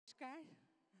नमस्कार।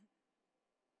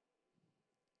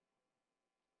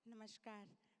 नमस्कार।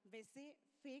 वैसे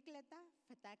फेक लता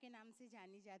फतेह के नाम से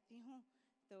जानी जाती हूँ,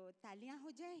 तो तालियां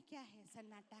हो जाए क्या है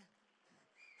सन्नाटा।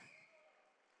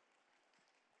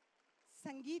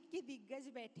 संगीत के दिग्गज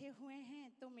बैठे हुए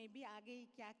हैं तो मैं भी आ गई,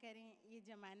 क्या करें, ये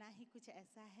ज़माना ही कुछ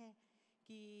ऐसा है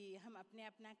कि हम अपने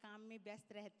अपना काम में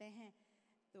व्यस्त रहते हैं।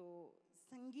 तो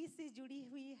संगीत से जुड़ी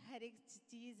हुई हर एक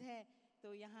चीज़ है।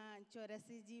 तो यहाँ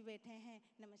चौरसी जी बैठे हैं,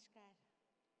 नमस्कार।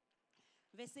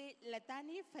 वैसे लता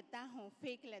नहीं फतेह हूँ,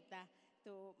 फेक लता,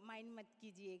 तो माइंड मत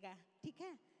कीजिएगा, ठीक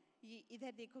है। ये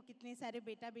इधर देखो कितने सारे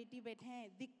बेटा बेटी बैठे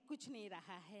हैं, दिख कुछ नहीं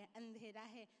रहा है, अंधेरा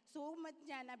है, सो मत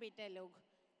जाना बेटा लोग,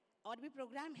 और भी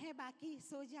प्रोग्राम है बाकी,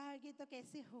 सो जाओगे तो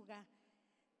कैसे होगा।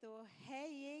 तो है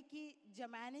ये कि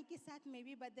ज़माने के साथ मैं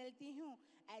भी बदलती हूँ,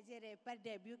 एज ए रैपर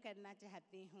डेब्यू करना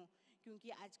चाहती हूँ, क्योंकि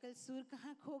आजकल सुर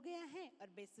कहाँ खो गया है और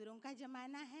बेसुरों का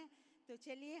ज़माना है। तो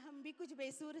चलिए हम भी कुछ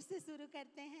बेसुर से शुरू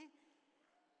करते हैं।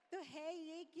 तो है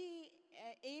ये कि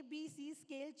ABC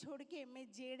स्केल छोड़ के मैं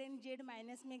जेड एंड जेड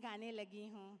माइनस में गाने लगी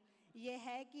हूँ। ये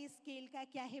है कि स्केल का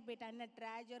क्या है बेटा,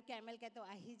 नटराज और कैमल का तो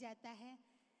आ ही जाता है।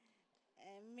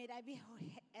 मेरा भी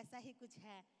ऐसा ही कुछ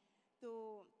है। तो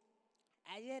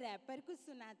एज ए रैपर कुछ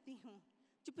सुनाती हूँ।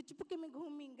 चुप चुप के मैं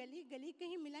घूमी गली गली,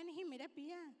 कहीं मिला नहीं मेरा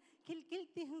पिया, खिल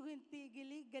खिलती हूँ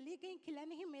गली गली, कहीं खिला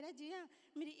नहीं मेरा जिया,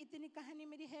 मेरी इतनी कहानी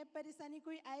मेरी है परेशानी,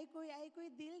 कोई आए कोई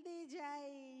दिल दे जाए,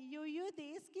 यो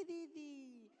देश की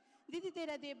दीदी दीदी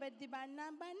तेरा देवर दीवाना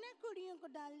बाना, कुड़ियों को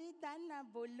डाली दाना,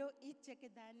 बोलो इचक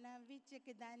दाना विचक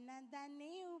दाना,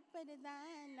 दाने ऊपर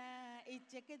दाना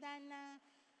इचक दाना,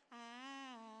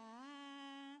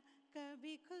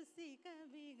 कभी खुशी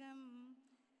कभी गम।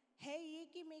 है ये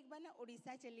कि मैं एक बार ना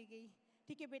उड़ीसा चली गई,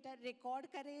 ठीक है बेटा, रिकॉर्ड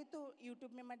करे तो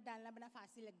यूट्यूब में मत डालना वरना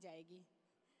फांसी लग जाएगी।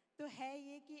 तो है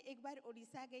ये कि एक बार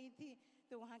उड़ीसा गई थी,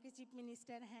 तो वहाँ के चीफ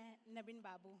मिनिस्टर हैं नवीन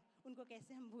बाबू, उनको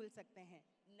कैसे हम भूल सकते हैं।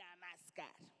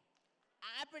 नमस्कार,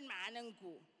 आप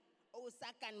मानंकु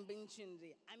ओसा कन्वेंशन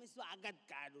रे आमी स्वागत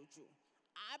करू छु।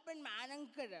 आप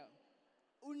मानंकर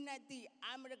उन्नति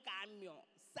आम्र काम्यो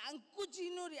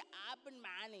संकुचिनो रे आप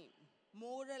माने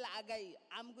मोरल आ गई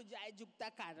हमको जाय जुगता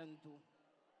कारण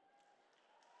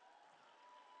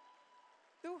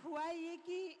तो हुआ ये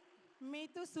कि मैं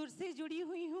तो सुर से जुड़ी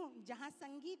हुई हूँ, जहाँ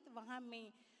संगीत वहाँ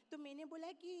मैं। तो मैंने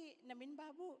बोला कि नवीन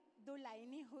बाबू 2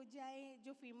 लाइनें हो जाए,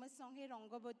 जो फेमस सॉन्ग है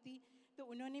रंगवती। तो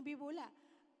उन्होंने भी बोला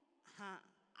हाँ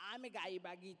आम गाई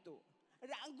बागी, तो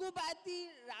रांगुबाती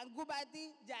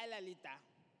जय ललिता।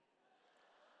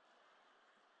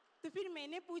 तो फिर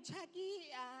मैंने पूछा कि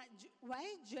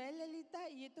वाई जय ललिता,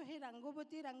 ये तो है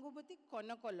रंगोबती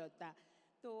कौन कोलता।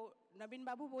 तो नवीन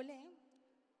बाबू बोले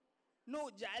नो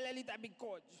जय Lalita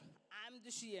because I am the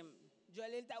CM, जय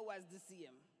Lalita was the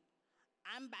CM,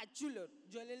 I am bachelor,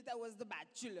 जय ललिता वाज द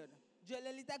बैचलर, जय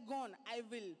Lalita gone I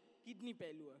will kidney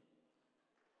failure.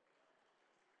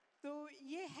 तो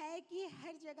ये है कि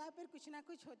हर जगह पर कुछ ना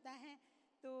कुछ होता है,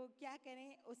 तो क्या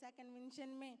करें ओसा कन्वेंशन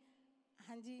में।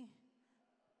 हाँ जी,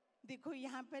 देखो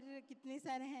यहाँ पर कितने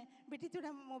सारे हैं। बेटी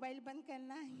थोड़ा मोबाइल बंद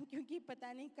करना, क्योंकि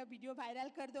पता नहीं कब वीडियो वायरल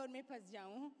कर दो और मैं फंस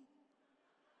जाऊँ।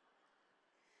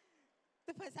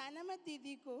 तो फंसाना मत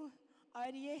दीदी को।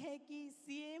 और ये है कि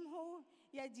CM हो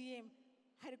या GM,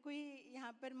 हर कोई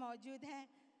यहाँ पर मौजूद है।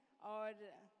 और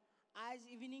आज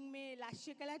इवनिंग में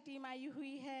लास्य कला टीम आई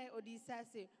हुई है उड़ीसा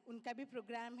से, उनका भी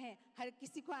प्रोग्राम है, हर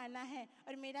किसी को आना है।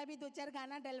 और मेरा भी 2-4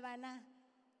 गाना डलवाना,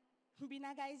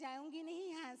 बिना गाए जाऊँगी नहीं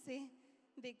यहाँ से।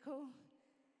 देखो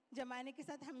जमाने के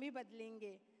साथ हम भी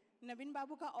बदलेंगे। नवीन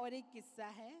बाबू का और एक किस्सा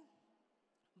है,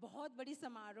 बहुत बड़ी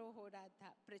समारोह हो रहा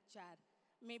था, प्रचार,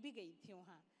 मैं भी गई थी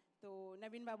वहाँ। तो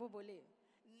नवीन बाबू बोले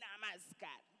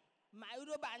नमस्कार,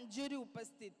 मायूरो बांजोरी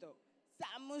उपस्थित हो,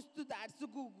 सामुस्तु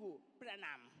दार्सुगुगु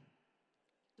प्रणाम।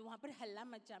 तो वहाँ पर हल्ला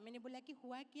मचा। मैंने बोला कि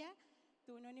हुआ क्या,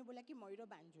 तो उन्होंने बोला कि मयूरो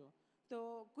बांजो। तो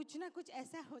कुछ ना कुछ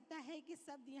ऐसा होता है कि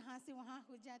शब्द यहाँ से वहाँ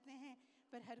हो जाते हैं,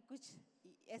 पर हर कुछ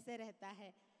ऐसे रहता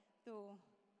है। तो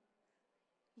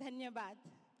धन्यवाद,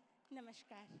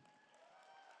 नमस्कार।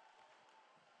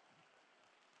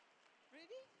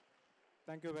 Ready?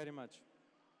 Thank you very much.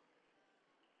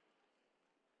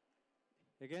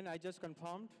 Again, I just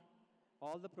confirmed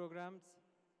all the programs.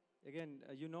 Again,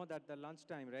 you know that the lunch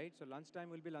time, right? So lunch time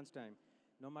will be lunch time,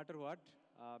 no matter what,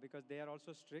 because they are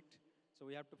also strict. So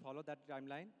we have to follow that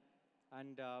timeline.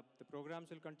 And the programs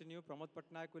will continue. Pramod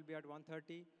Patnaik will be at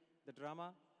 1:30, the drama,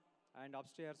 and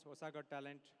upstairs, Osaga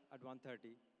Talent at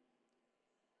 1:30.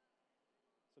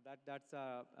 So that's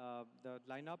the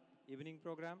lineup, evening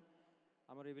program.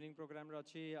 Our evening program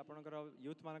अच्छी आपनकर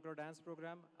youth मानकर dance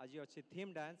program आज अच्छी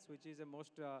theme dance which is a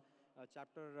most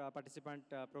chapter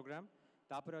participant program.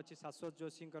 तापर अच्छी शाश्वत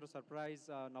Joshi surprise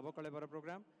नवकलेवर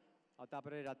programme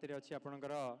तापर राति अच्छी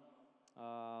आपणकर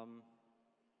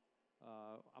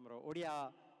आमर ओडिया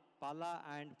पाला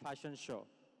and fashion show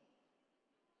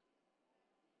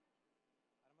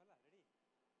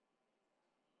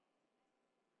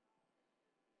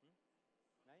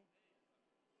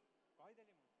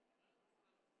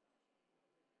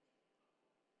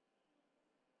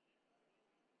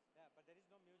but there is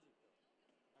no music though.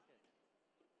 Okay.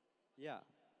 Yeah.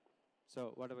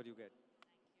 So whatever you get.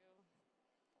 Thank you.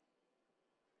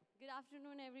 Good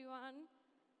afternoon, everyone.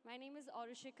 My name is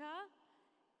Arushika,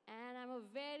 and I'm a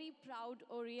very proud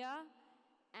Oriya,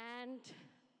 and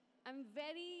I'm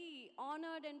very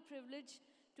honored and privileged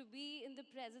to be in the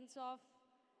presence of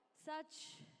such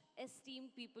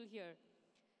esteemed people here.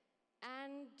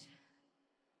 And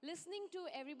listening to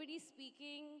everybody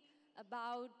speaking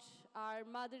about our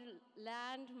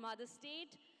motherland, mother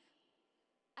state,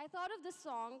 I thought of this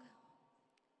song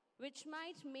which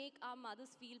might make our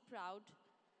mothers feel proud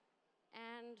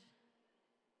and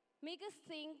make us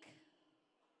think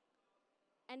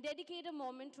and dedicate a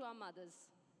moment to our mothers.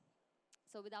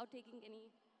 So without taking any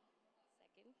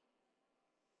second.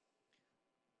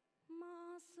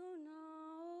 माँ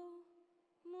सुनाओ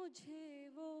मुझे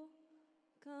वो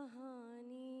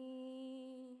कहानी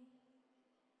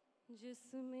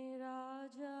जिसमें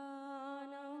राजा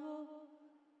ना हो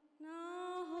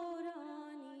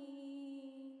रानी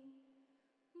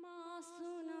माँ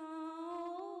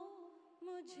सुनाओ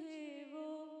मुझे वो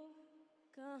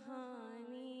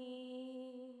कहानी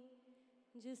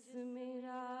जिसमें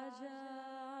राजा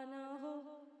ना हो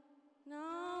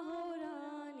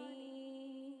रानी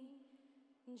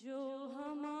जो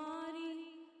हमारी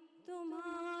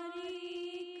तुम्हारी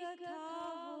कथा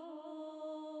हो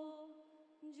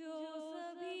जो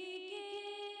सभी के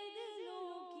दिलों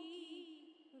की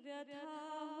व्यथा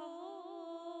हो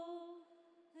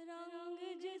रंग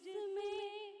जिसमें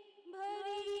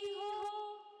भरी हो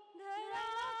धरा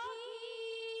की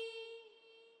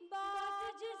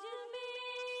बात जिसमें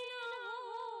ना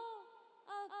हो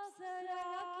अप्सरा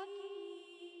की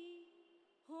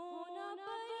हो न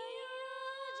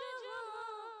परियां जहां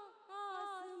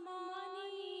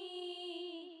आसमानी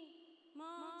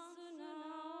माँ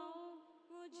सुनाओ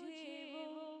मुझे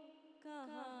वो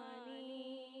कहानी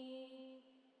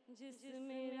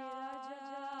जिसमें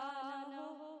राजा ना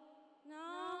हो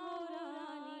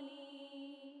रानी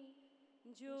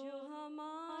जो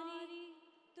हमारी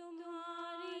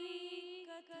तुम्हारी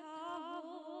कथा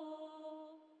हो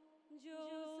जो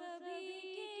सभी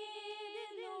के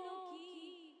दिलों की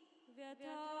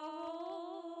व्यथा हो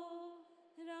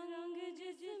रंग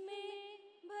जिसमें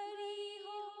भरी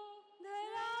हो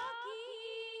धरा की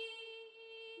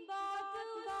बात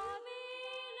उसमें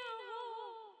न हो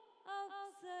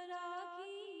अप्सरा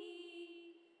की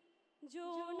जो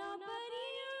न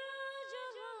परियां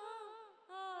जहां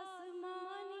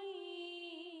आसमानी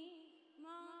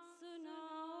माँ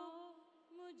सुनाओ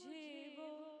मुझे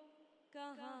वो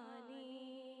कहानी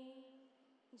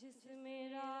जिसमें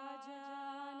राजा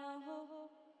ना हो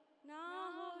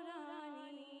रानी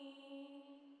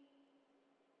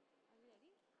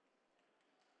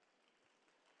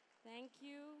Thank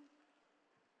you.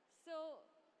 So,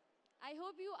 I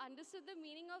hope you understood the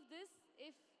meaning of this.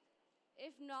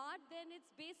 If not, then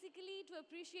it's basically to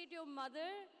appreciate your mother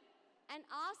and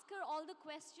ask her all the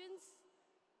questions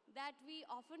that we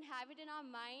often have it in our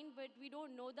mind, but we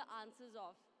don't know the answers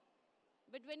of.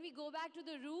 But when we go back to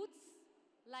the roots,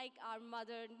 like our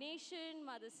mother nation,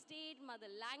 mother state, mother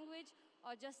language,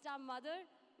 or just our mother,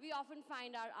 we often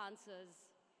find our answers.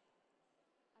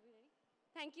 Are we ready?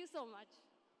 Thank you so much.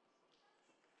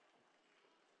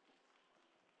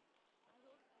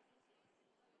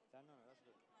 No, that's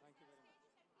good. Thank you very much.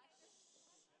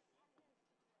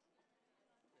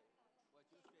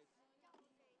 What's your face? Okay,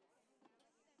 guys.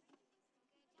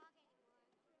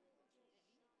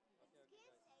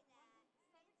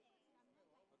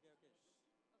 Okay.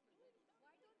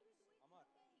 Amar, don't make people walk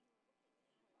that way.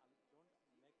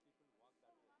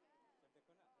 So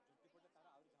देखो ना, झुट्टी पड़े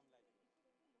तारा और झम लाएगी.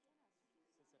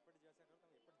 से separate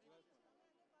जैसा करो,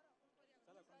 तब एपट जीवा.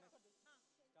 चलो,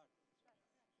 start.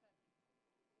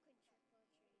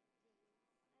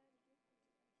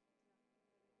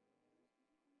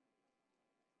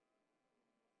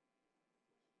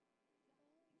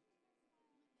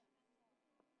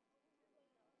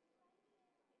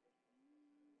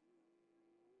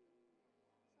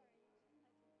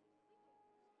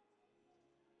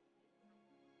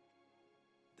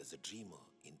 There's a dreamer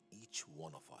in each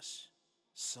one of us.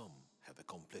 Some have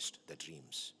accomplished their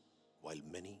dreams, while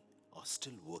many are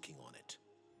still working on it.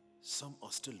 Some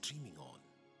are still dreaming on,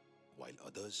 while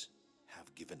others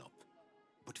have given up.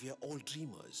 But we are all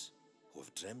dreamers who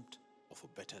have dreamt of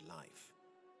a better life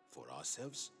for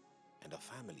ourselves and our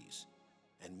families,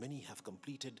 and many have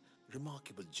completed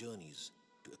remarkable journeys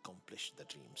to accomplish their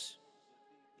dreams.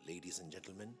 Ladies and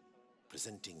gentlemen,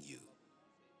 presenting you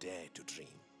Dare to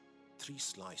Dream, three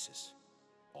slices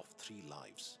of three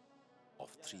lives of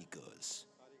three girls,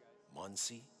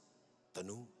 Mansi,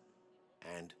 Tanu,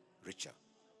 and Richa.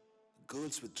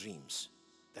 Girls with dreams,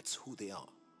 that's who they are.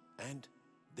 And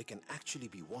they can actually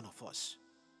be one of us.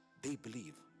 They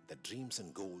believe that dreams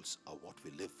and goals are what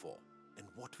we live for, and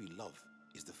what we love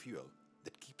is the fuel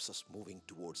that keeps us moving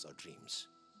towards our dreams.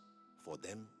 For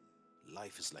them,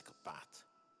 life is like a path,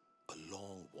 a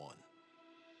long one,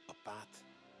 a path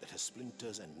that has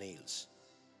splinters and nails,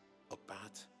 a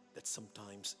path that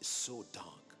sometimes is so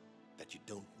dark that you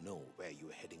don't know where you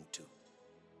are heading to.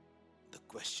 The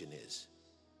question is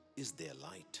there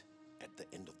light at the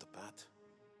end of the path?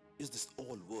 Is this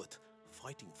all worth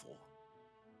fighting for?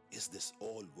 Is this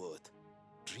all worth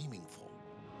dreaming for?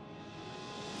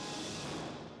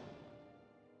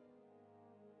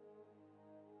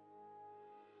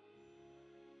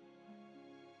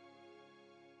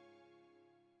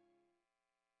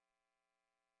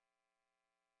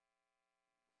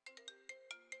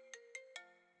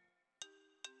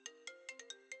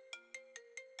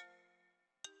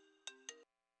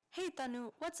 Hey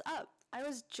Tanu, what's up? I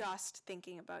was just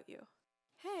thinking about you.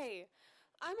 Hey,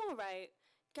 I'm all right.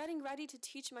 Getting ready to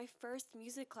teach my first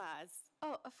music class.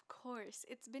 Oh, of course.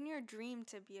 It's been your dream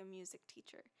to be a music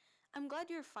teacher. I'm glad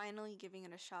you're finally giving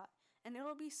it a shot, and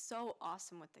it'll be so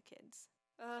awesome with the kids.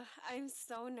 I'm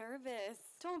so nervous.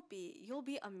 Don't be, you'll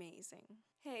be amazing.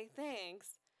 Hey,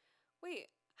 thanks. Wait,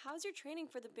 how's your training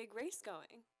for the big race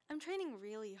going? I'm training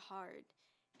really hard.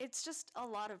 It's just a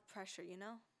lot of pressure, you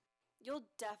know? You'll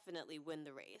definitely win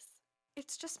the race.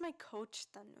 It's just my coach,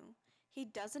 Tanu. He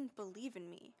doesn't believe in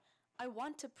me. I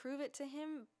want to prove it to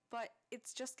him, but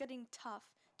it's just getting tough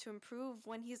to improve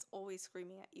when he's always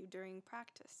screaming at you during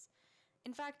practice.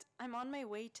 In fact, I'm on my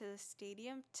way to the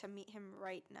stadium to meet him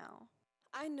right now.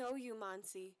 I know you,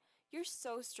 Mansi. You're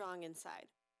so strong inside.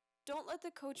 Don't let the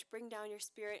coach bring down your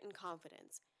spirit and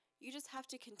confidence. You just have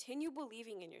to continue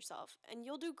believing in yourself, and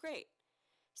you'll do great.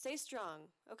 Stay strong,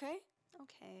 okay?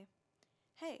 Okay.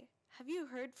 Hey, have you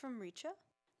heard from Richa?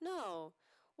 No.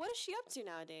 What is she up to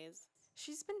nowadays?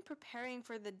 She's been preparing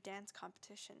for the dance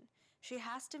competition. She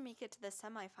has to make it to the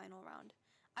semifinal round.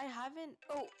 I haven't...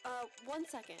 Oh, 1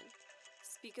 second.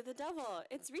 Speak of the devil,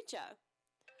 it's Richa.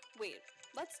 Wait,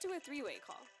 let's do a three-way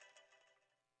call.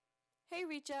 Hey,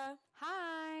 Richa.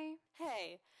 Hi.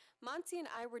 Hey, Mansi and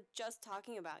I were just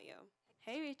talking about you.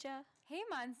 Hey, Richa. Hey,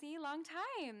 Mansi, long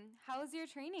time. How's your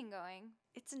training going?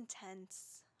 It's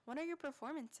intense. What are your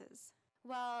performances?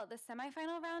 Well, the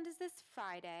semifinal round is this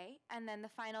Friday, and then the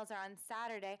finals are on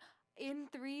Saturday in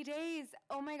 3 days.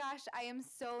 Oh my gosh, I am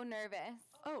so nervous.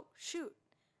 Oh, shoot.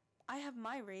 I have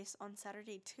my race on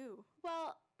Saturday too.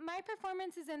 Well, my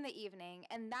performance is in the evening,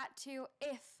 and that too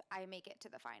if I make it to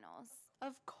the finals.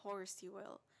 Of course you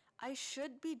will. I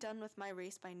should be done with my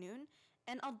race by noon,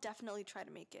 and I'll definitely try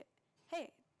to make it.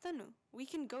 Hey, Tanu, we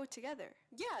can go together.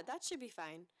 Yeah, that should be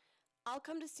fine. I'll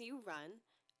come to see you run,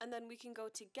 and then we can go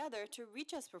together to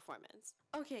Richa's performance.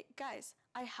 Okay, guys,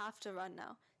 I have to run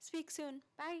now. Speak soon.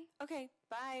 Bye. Okay,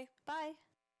 bye. Bye.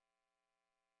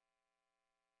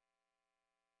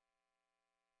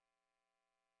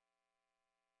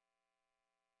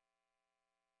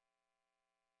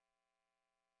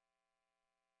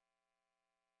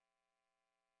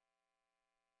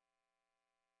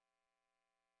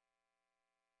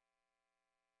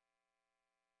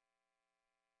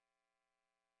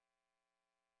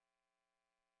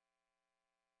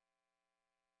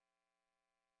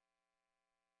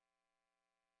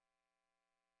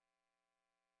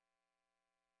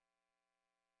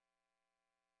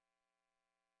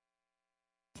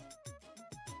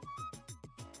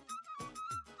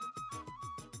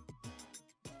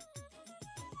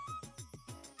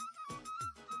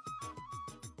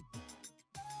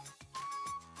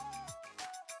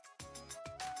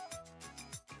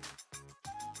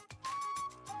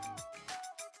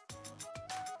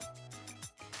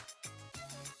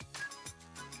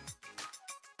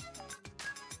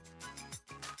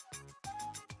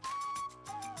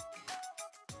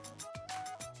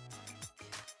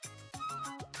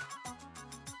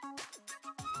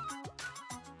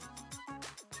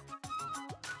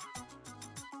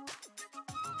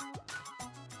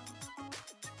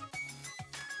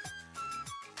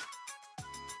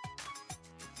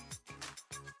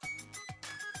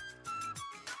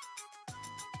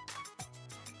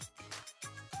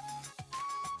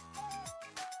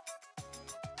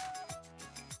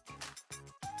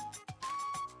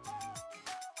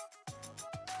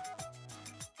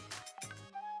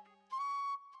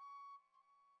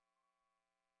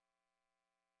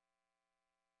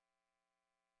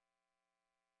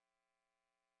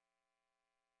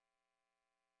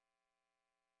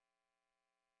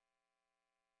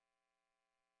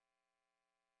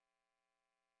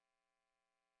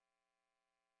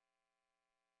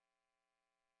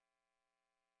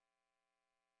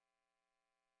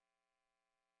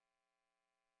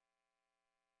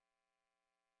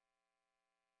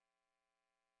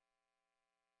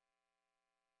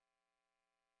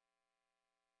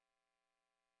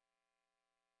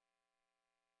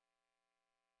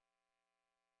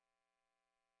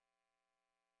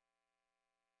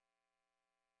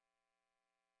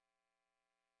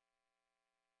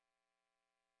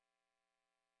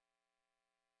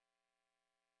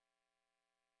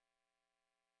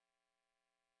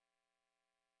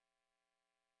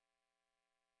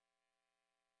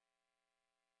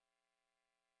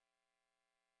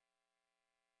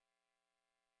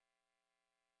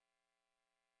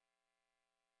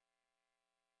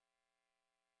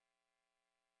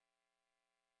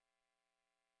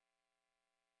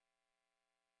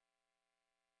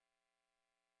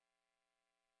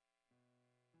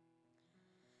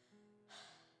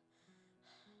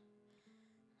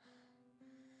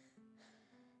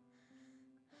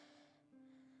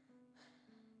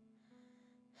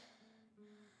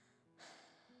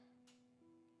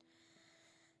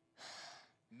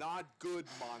 Not good,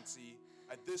 Monsi.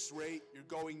 At this rate, you're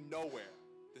going nowhere.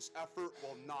 This effort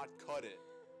will not cut it.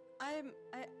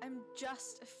 I'm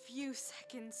just a few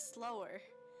seconds slower.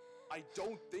 I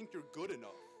don't think you're good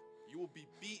enough. You will be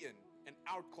beaten and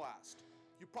outclassed.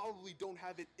 You probably don't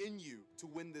have it in you to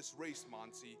win this race,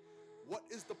 Monsi. What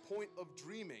is the point of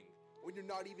dreaming when you're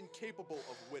not even capable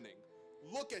of winning?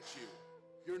 Look at you.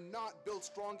 You're not built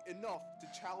strong enough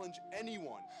to challenge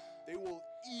anyone. They will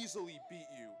easily beat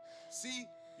you. See,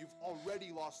 you've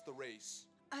already lost the race.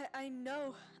 I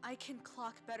know I can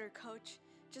clock better, Coach.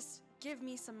 Just give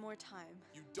me some more time.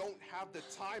 You don't have the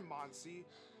time, Monsi.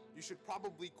 You should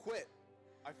probably quit.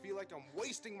 I feel like I'm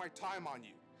wasting my time on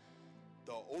you.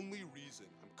 The only reason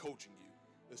I'm coaching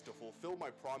you is to fulfill my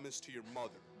promise to your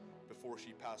mother before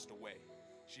she passed away.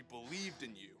 She believed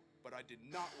in you, but I did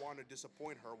not want to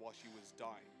disappoint her while she was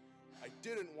dying. I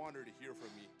didn't want her to hear from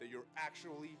me that you're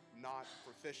actually not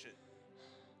proficient.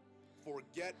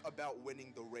 Forget about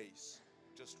winning the race.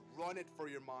 Just run it for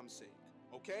your mom's sake,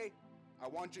 okay? I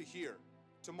want you here,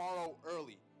 tomorrow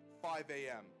early, 5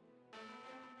 a.m.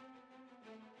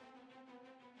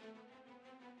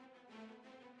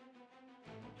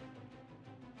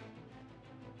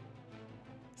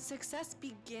 Success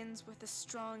begins with a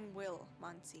strong will,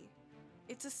 Monsi.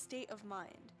 It's a state of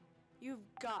mind. You've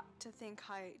got to think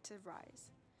high to rise.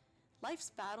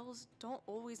 Life's battles don't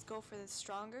always go for the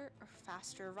stronger or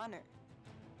faster runner.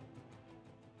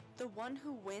 The one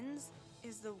who wins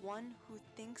is the one who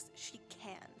thinks she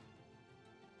can.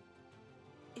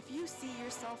 If you see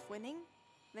yourself winning,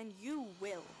 then you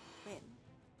will win.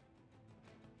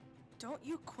 Don't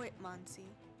you quit, Monsi.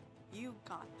 You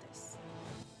got this.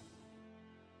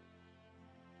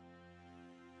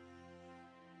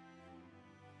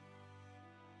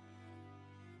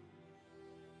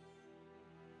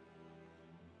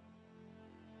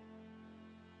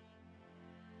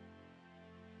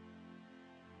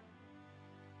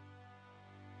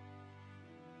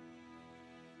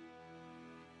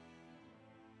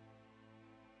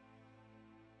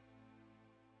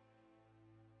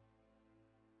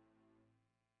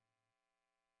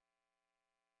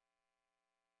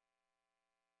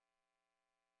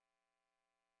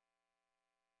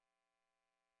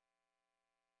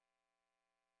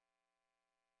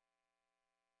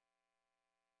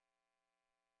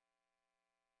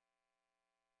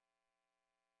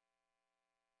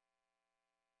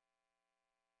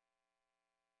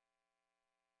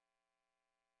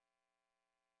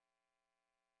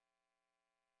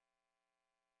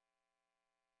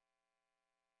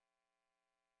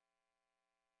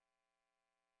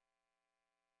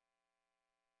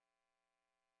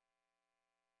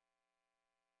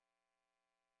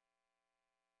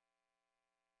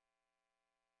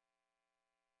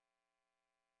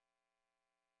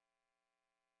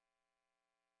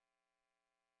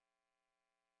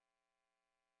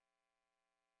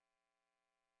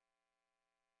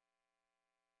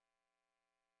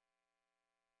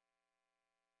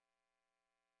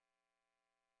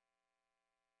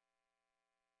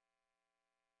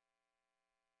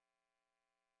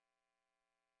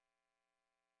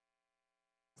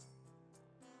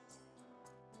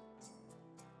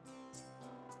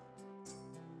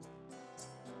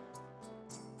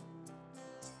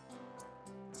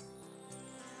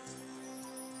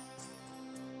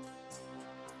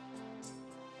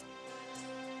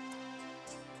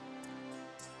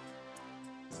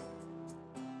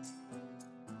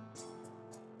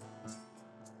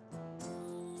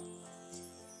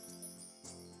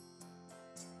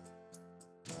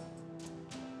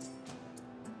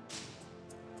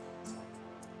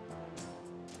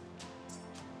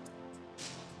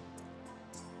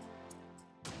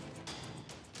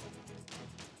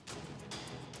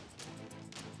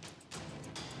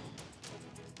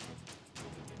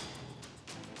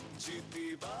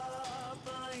 जितिबा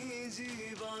पाई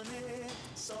जीवने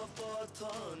शपथ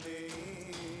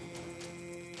नेई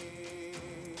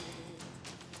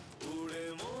उड़े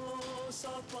मो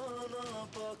सपना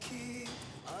पखी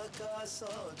आकाश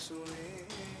छुए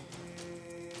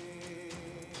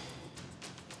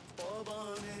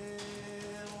पवने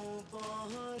मो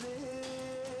पहरे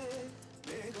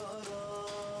मेघर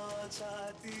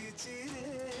छाती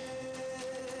चिरे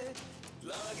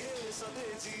लागे सधे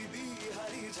जीवी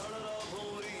हारी झडर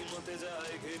भौरी मते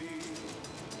जाए घेरी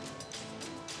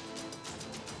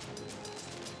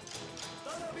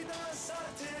तर बिना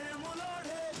साथे मु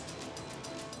लडे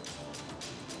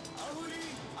आहुरी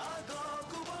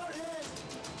आगको बढे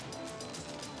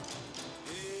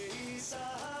एई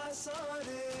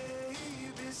साहसरे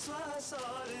एई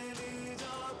विश्वासरे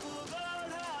निजको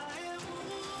गढाए मु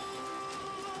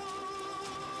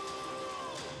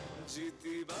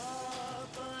जितिबा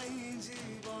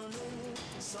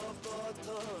पथ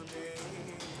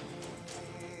नहीं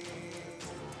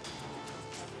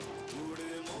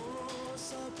उड़े मो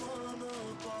सपन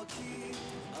पक्षी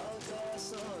आकाश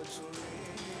छुए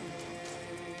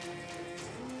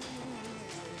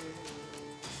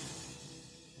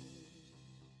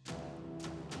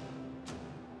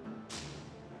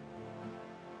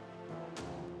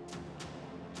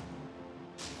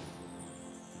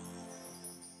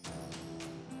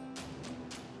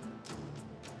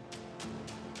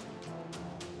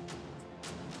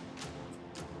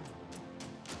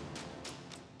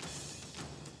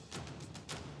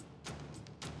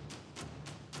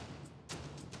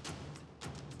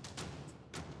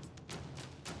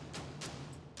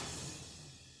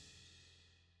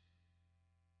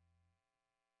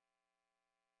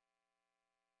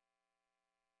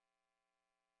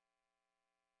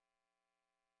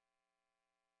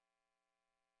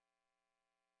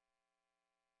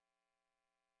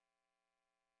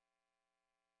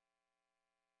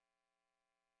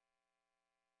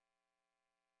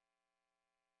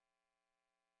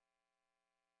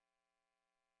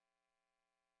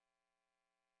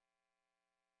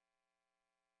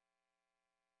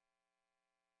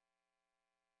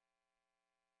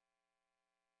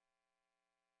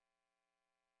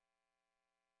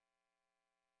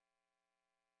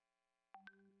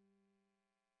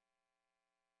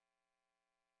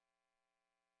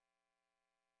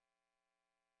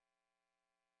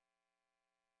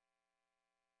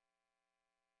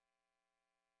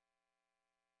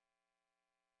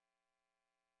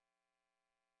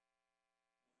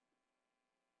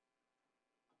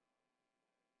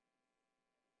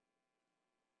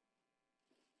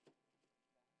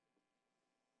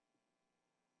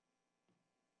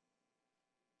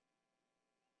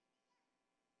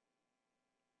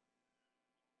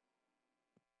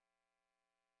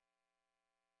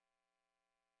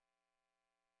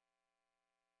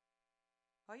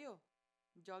अयो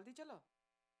जल्दी चलो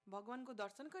भगवान को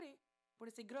दर्शन करी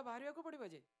पुणी शीघ्र बाहर को पड़ो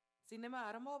जे सिनेमा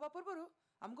आरंभ हवा पूर्व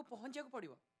आमको पहुंचा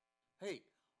पड़ो। हे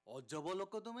अजब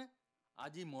लोक तुमे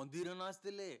आज मंदिर न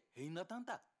आसते हेई न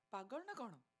था पागल ना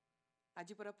कौन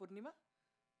आज पूरा पूर्णिमा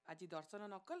आज दर्शन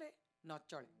न कले न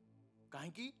चले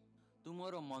कहीं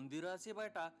तुमर मंदिर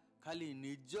आसवाटा खाली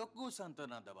निजकू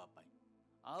सांत्वना देवा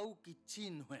आउ किछि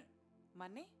नुहे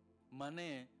माने माने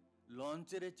लंच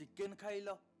रे चिकेन खाइल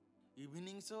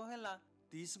इवनिंग शो हैला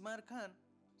 30 मार खान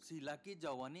सिला की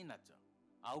जवानी नाच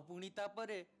आउ पुणी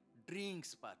तापरे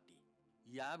ड्रिंक्स पार्टी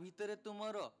या भितरे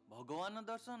तुमर भगवान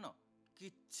दर्शन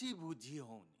किछि बुझी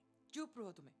होनी। चुप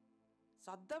रहो तुम्हें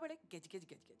सदा बेले गेज गेज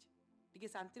गेज गेज टिके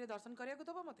शांति रे दर्शन करिया को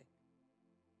दबा मते।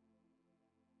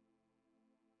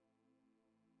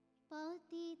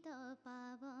 पतित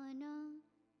पावन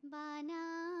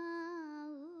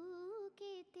बानाऊ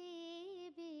केते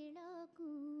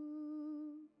बेलकू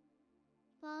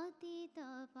पतित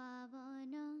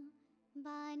पावन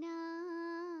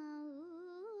बानाऊ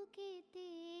केते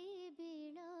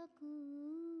बेलकू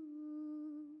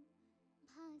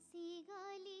भासी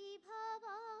गली भव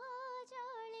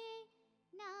जले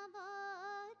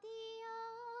नवदिया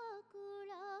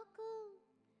कुलकू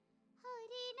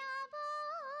हरि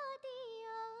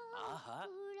नवदिया आहा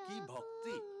की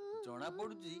भक्ति जना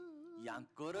पड़ुजी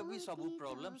यांकर भी सब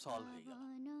प्रॉब्लम सॉल्व हो गया।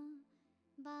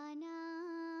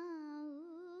 बानाऊ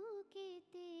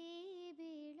केते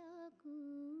बेलकू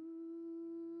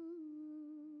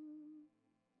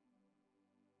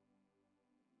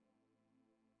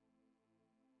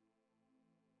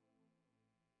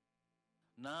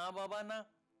ना बाबा ना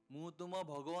मु तुम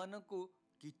भगवान को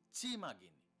किछि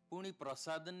मागिनी पुणी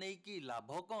प्रसाद नहीं कि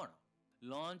लाभ कौन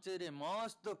लंच रे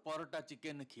मस्त परोटा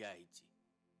चिकेन खियाई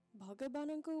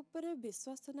भगवान को ऊपर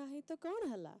विश्वास नाही तो कौन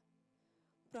हला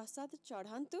प्रसाद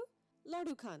चढ़ांतु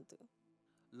लड्डू खांतु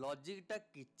लॉजिक टा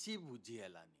किछि बुझी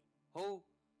हेलानी हो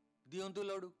दियंतु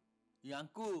लड्डू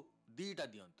यांकु दीटा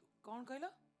दियंतु कौन कहला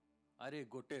अरे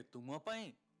गोटे तुम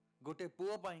पाई गोटे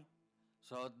पुओ पाई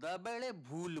सदा बेले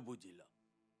भूल बुझिल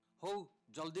हो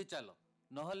जल्दी चलो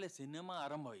नहले सिनेमा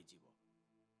आरंभ होई जीवो।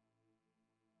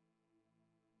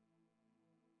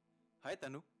 Hi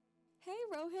Tanu. Hey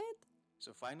Rohit.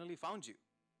 So finally found you.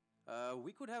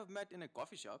 We could have met in a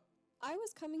coffee shop. I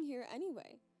was coming here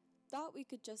anyway. Thought we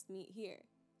could just meet here.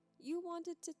 You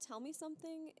wanted to tell me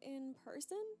something in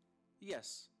person?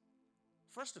 Yes.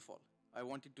 First of all, I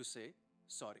wanted to say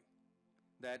sorry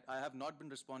that I have not been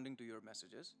responding to your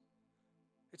messages.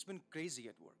 It's been crazy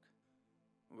at work.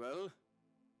 Well,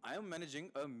 I am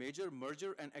managing a major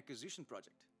merger and acquisition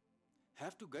project.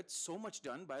 Have to get so much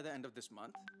done by the end of this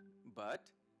month, but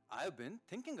I've been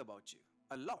thinking about you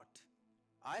a lot.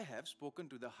 I have spoken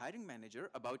to the hiring manager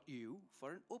about you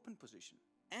for an open position,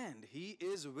 And he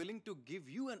is willing to give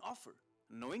you an offer,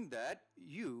 knowing that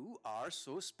you are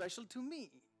so special to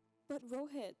me. But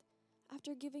Rohit,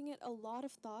 after giving it a lot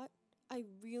of thought, I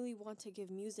really want to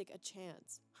give music a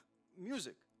chance.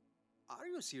 Music? Are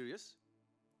you serious?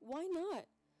 Why not?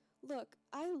 Look,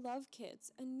 I love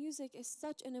kids, and music is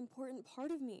such an important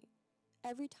part of me.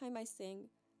 Every time I sing,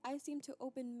 I seem to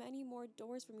open many more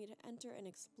doors for me to enter and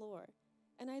explore.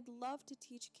 And I'd love to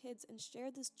teach kids and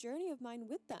share this journey of mine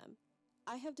with them.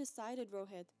 I have decided,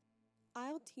 Rohit,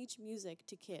 I'll teach music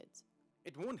to kids.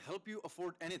 It won't help you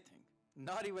afford anything,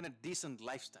 not even a decent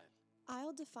lifestyle.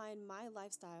 I'll define my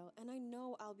lifestyle, and I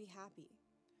know I'll be happy.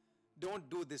 Don't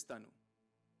do this, Tanu.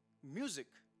 Music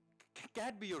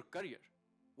can't be your career.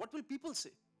 What will people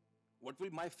say? What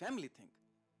will my family think?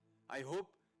 I hope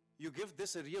you give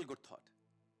this a real good thought.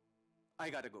 I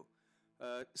gotta go.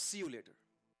 See you later.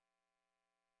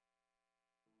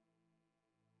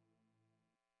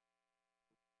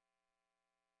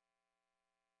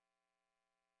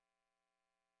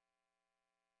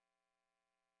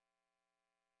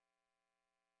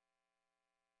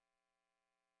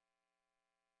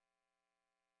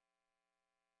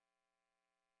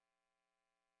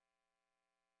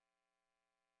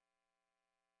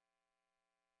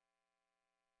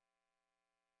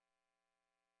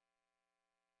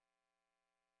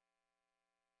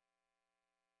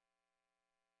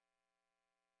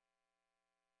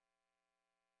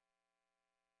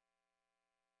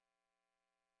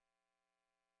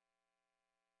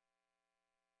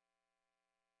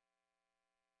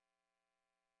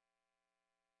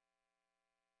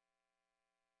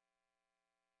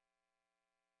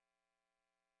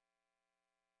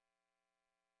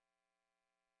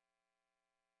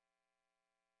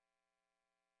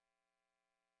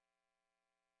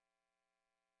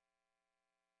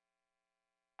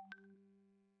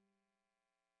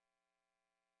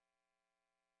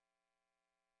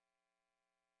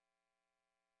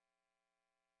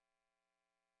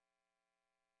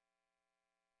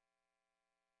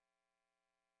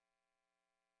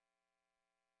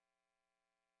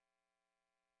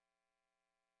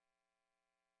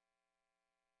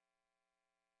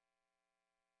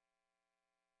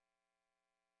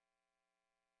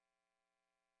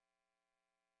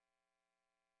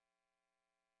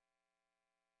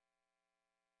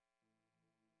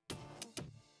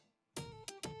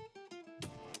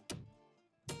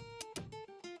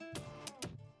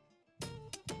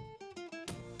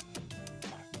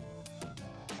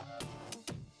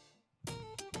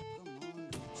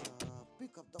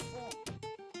 Pick up the phone.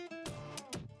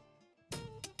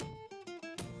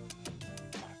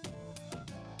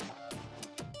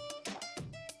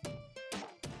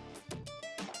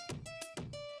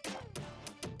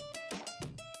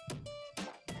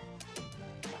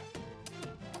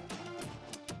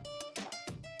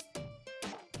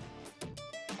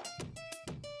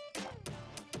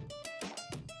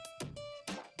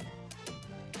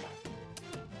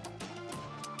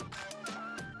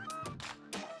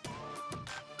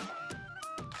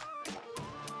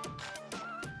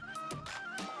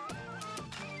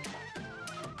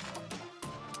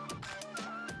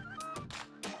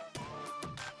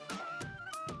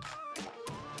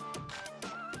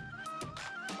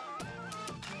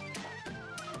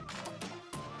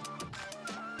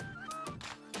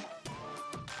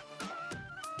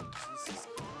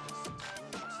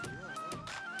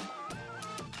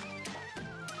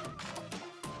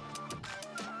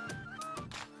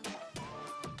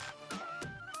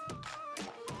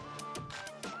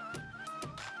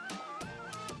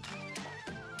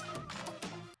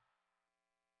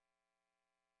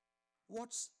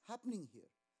 What's happening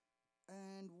here?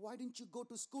 And why didn't you go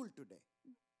to school today?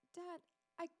 Dad,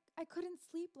 I couldn't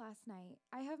sleep last night.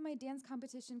 I have my dance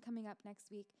competition coming up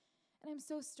next week, and I'm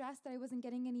so stressed that I wasn't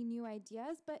getting any new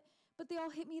ideas, but they all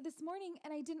hit me this morning,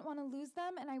 and I didn't want to lose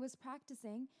them, and I was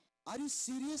practicing. Are you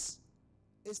serious?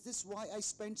 Is this why I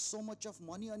spent so much of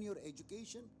money on your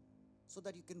education? So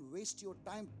that you can waste your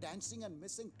time dancing and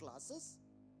missing classes?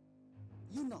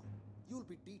 You know, you'll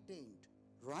be detained,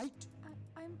 right?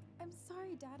 I'm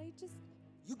sorry, Dad.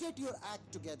 You get your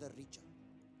act together, Richa.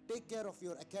 Take care of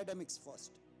your academics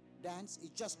first. Dance is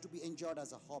just to be enjoyed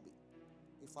as a hobby.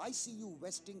 If I see you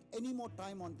wasting any more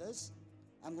time on this,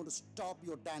 I'm going to stop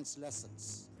your dance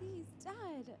lessons. Please,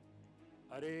 Dad.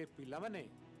 अरे पिलामाने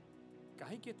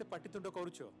काहींकि एते पाटितुंड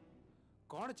करूछ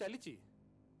कोन चलीची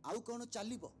आउ कोन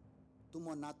चलिबो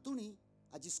तुम नातुणी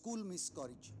आज school miss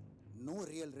करिछ no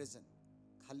real reason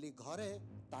खाली घरे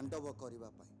तांडव करिबा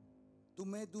पई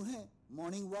तुमे दुहे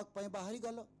मॉर्निंग वॉक पई बाहरी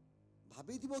गलो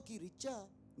भाबी दिबो कि रिचा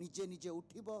निजे निजे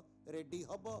उठिबो रेडी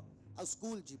हबो आ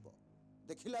स्कूल जीवो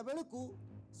देखिला बेलकू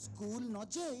स्कूल न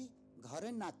जाई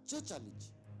घरे नाच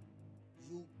चलीछि.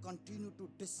 You continue to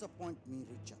disappoint me,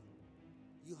 Richa.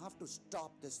 You have to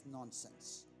stop this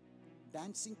nonsense.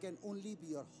 Dancing can only be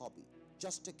your hobby,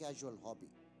 just a casual hobby.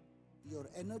 Your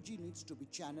energy needs to be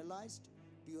channelized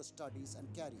to your studies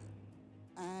and career.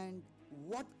 And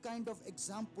what kind of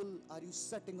example are you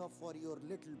setting up for your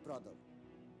little brother?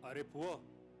 अरे पुओ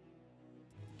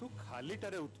तू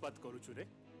खालीटारे उत्पात करूछु रे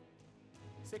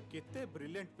से केते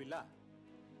brilliant पिला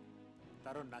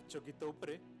तारो नाच गीत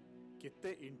उपरे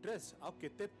केते इंटरेस्ट आ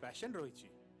केते पैशन रहिछि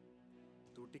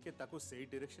तू टिके ताको सेई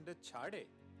डायरेक्शन रे छाड़े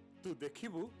तू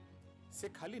देखिबू से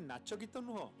खाली नाच गीत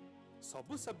नुह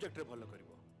सब सब्जेक्ट रे भलो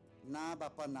करिवो ना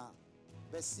बापा ना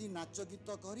बेसी नाच गीत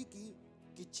करी कि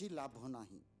किछि लाभ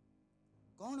नाही.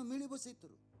 कौन मिलिबो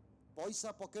सेतरु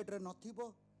पैसा पॉकेट रे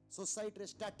नथिबो सोसाइटी रे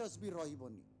स्टेटस भी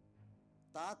रहिबोनी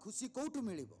ता खुशी कोठु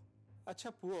मिलिबो. अच्छा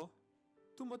पुओ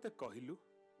तू मते कहिलु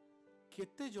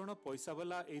केते जण पैसा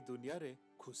वाला ए दुनिया रे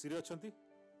खुशी रे अछंती.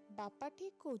 बापा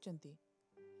ठीक कहउचंती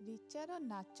रिचार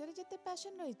नाचरे जते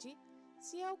पैशन रहिछि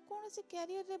सी आ कोनोसी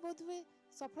कैरियर रे बोधवे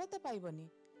सफलता पाइबनी.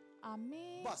 आमे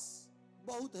बस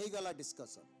बहुत हे गला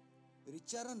डिस्कशन.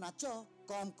 रिचार नाच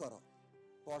कम कर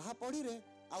पढ़ा पढ़ी रे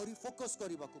आउरी फोकस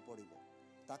करबाकू पड़िबो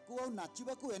ताकू आ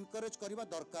नाचिबाकू एनकरेज करबा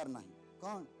दरकार नाही.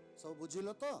 कोन सब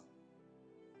बुझिलो तो.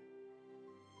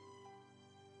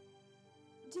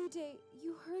 DJ,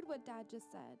 you heard what Dad just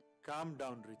said. Calm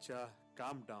down, Richa.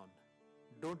 Calm down.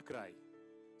 Don't cry.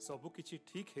 सबु किछि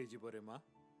ठीक हे जिबो रे मां.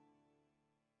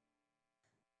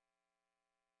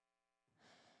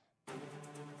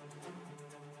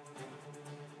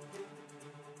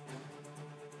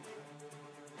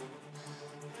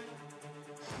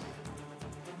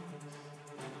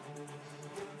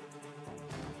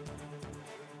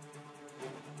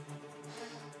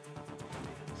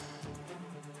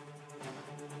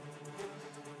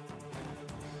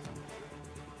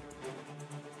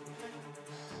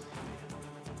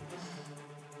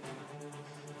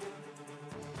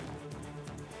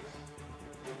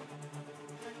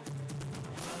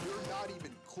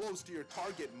 Close to your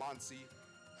target, Monsi.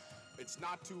 It's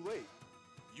not too late.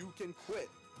 You can quit.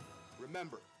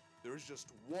 Remember, there's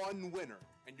just one winner,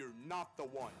 and you're not the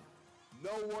one.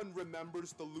 No one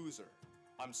remembers the loser.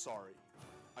 I'm sorry.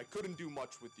 I couldn't do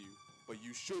much with you, but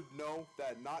you should know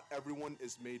that not everyone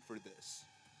is made for this.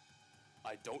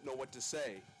 I don't know what to say.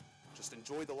 Just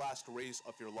enjoy the last race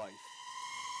of your life.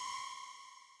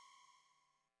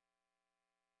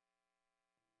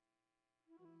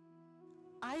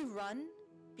 I run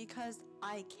because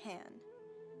I can.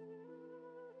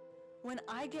 When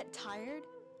I get tired,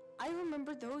 I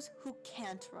remember those who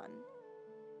can't run.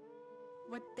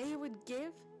 What they would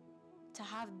give to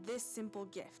have this simple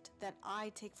gift that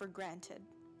I take for granted.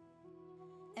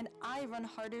 And I run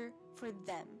harder for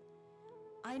them.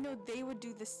 I know they would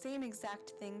do the same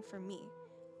exact thing for me.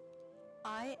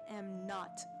 I am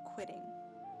not quitting.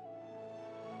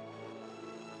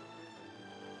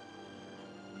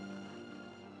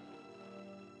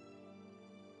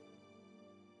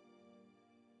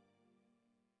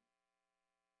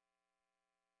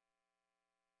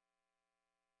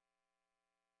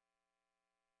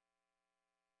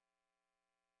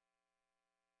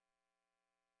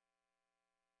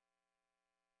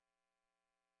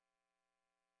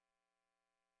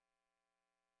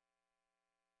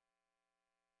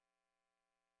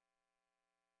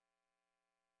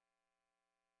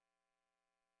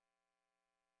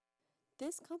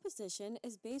 This composition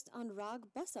is based on Rag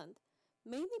Basant,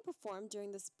 mainly performed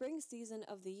during the spring season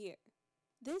of the year.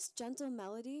 This gentle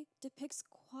melody depicts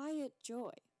quiet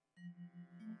joy.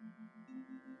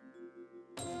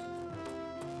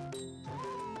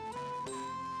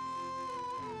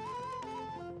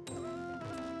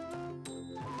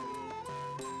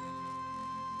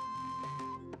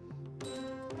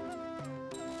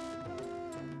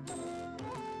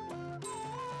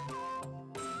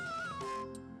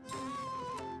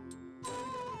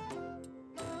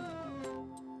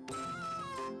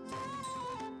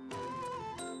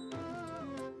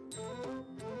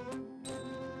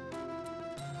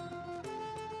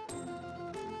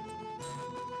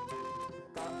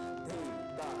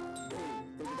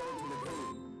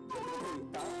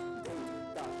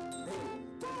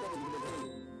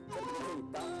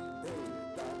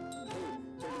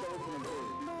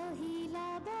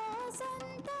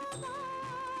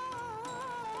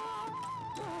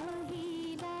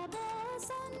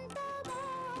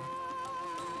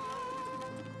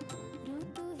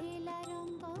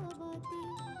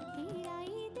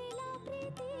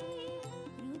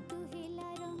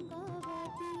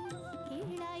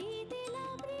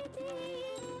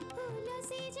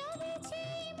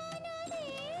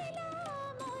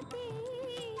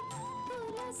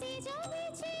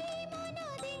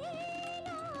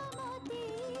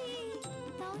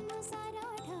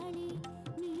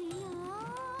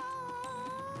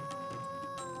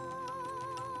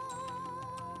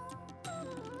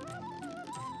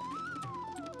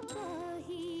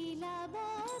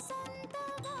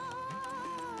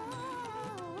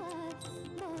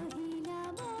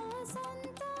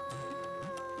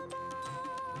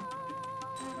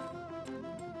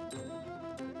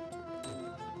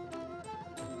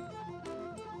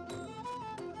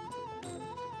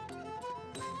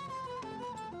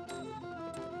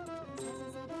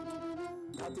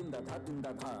 tinda tha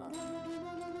tinda tha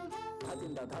tha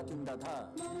tinda tha tinda tha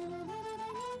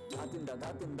tha tinda tha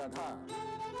tinda tha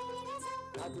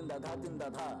tha tinda tha tinda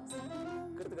tha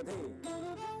kirtikathe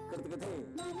kirtikathe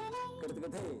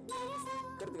kirtikathe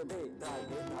kirtikathe tha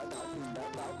ge tha tha tinda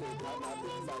tha ge tha tha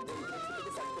tinda de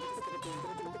kirtikathe sa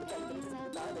kirtikathe kirtikathe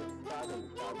tha de tha de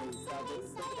tha de sa de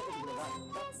kirtikathe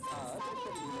tha tha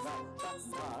kirtikathe tha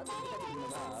tha tha kirtikathe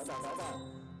tha tha tha tha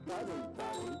da de da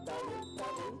de da de da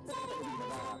de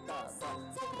kirtikathe tha tha tha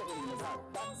kirtikathe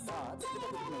tha tha tha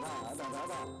kirtikathe tha tha tha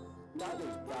tha da de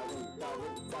da de da de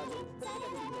da de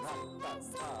kirtikathe tha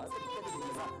tha tha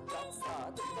kirtikathe tha tha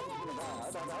tha kirtikathe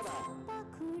tha tha tha tha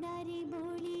पाखुडारी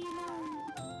बोलिला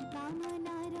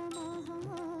कामनार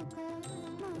महक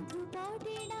मधु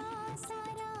पडिणा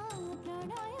सारा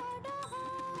प्रणय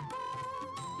डहक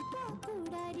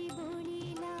पाखुडारी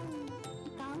बोलिला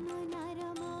कामनार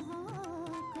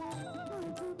महक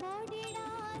मधु पडिणा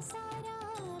सारा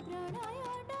प्रणय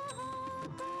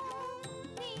डहक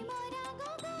प्रेम राग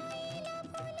गाइला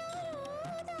फुलरू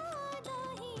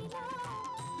दहिला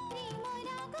प्रेम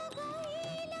राग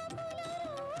गाइला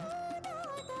फुलरू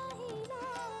दहिला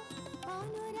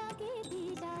अनुरागे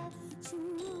दिला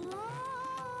छुआ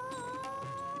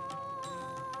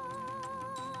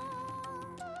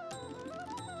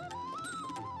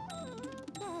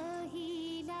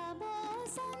बहिला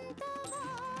बसंत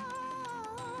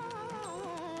बार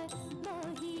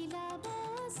बहिला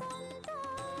बसंत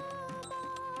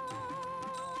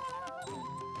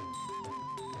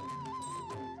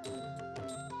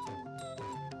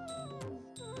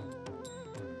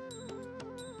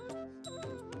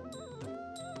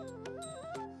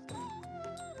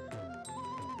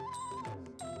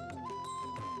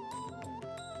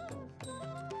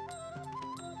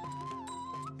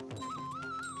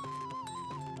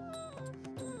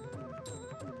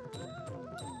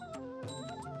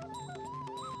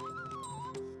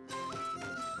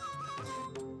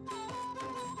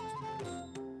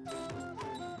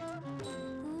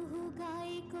कुहू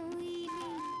गाय कोइली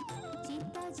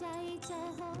चित जाए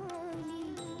चहली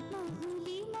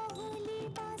महुली महुली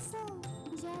बास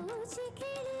जाऊछि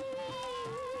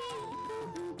खेली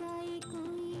कुहू गाय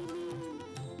कोइली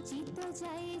चित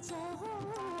जाए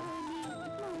चहली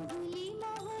महुली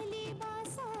महुली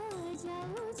बास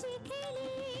जाऊछि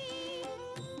खेली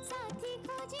साथी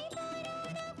खोजी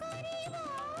बरण करिबा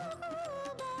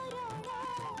बरण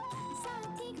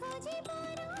साथी खोजी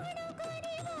बरण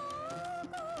करिबा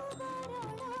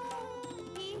बरण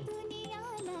ए दुनिया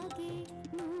लागे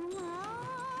नुआ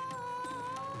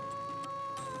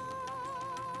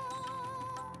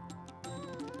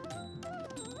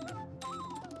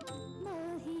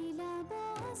महिला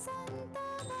बसंत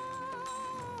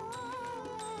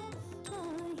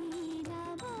महिला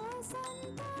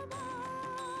बसंत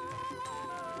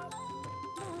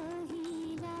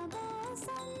महिला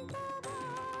बसंत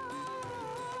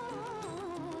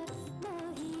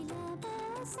महिला बसंत महिला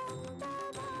बसंत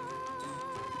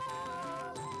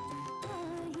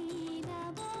महिला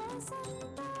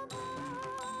बसंत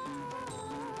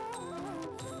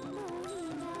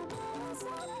महिला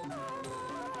बसंत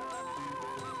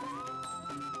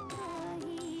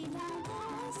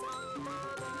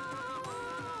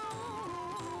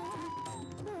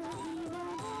महिला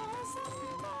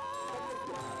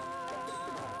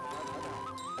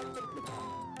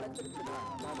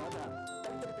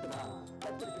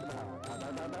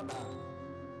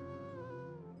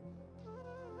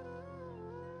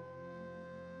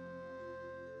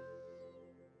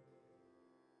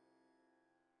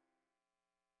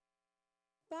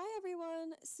Bye,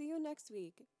 everyone. See you next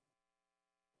week.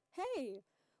 Hey,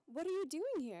 what are you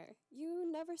doing here? You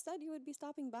never said you would be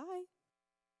stopping by.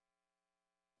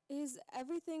 Is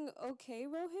everything okay,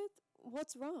 Rohit?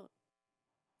 What's wrong?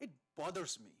 It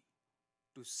bothers me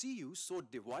to see you so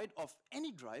devoid of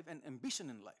any drive and ambition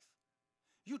in life.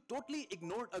 You totally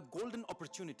ignored a golden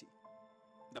opportunity.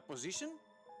 The position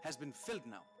has been filled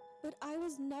now. But I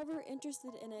was never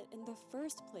interested in it in the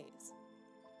first place.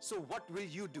 So what will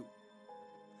you do?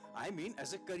 I mean,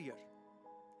 as a career.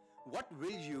 What will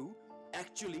you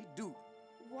actually do?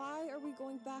 Why are we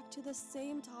going back to the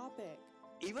same topic?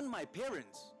 Even my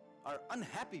parents are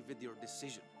unhappy with your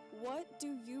decision. What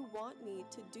do you want me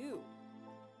to do?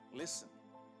 Listen,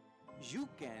 you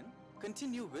can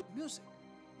continue with music,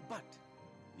 but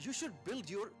you should build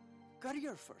your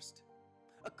career first.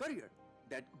 A career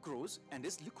that grows and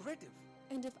is lucrative.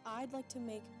 And if I'd like to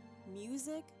make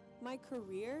music my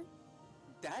career?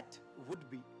 That would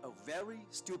be a very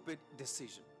stupid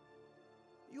decision.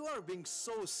 You are being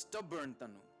so stubborn,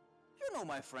 Tanu. You know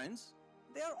my friends,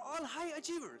 they are all high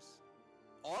achievers,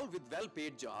 all with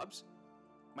well-paid jobs,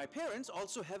 My parents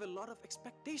also have a lot of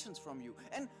expectations from you,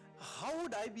 and how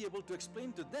would I be able to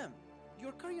explain to them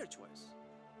your career choice?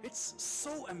 It's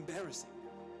so embarrassing.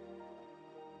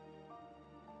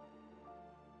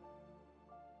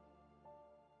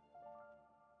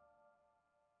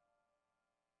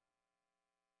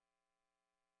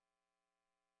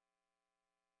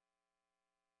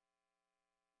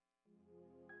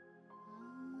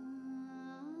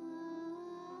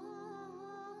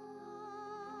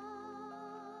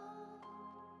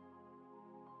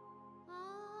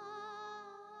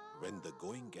 When the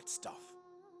going gets tough,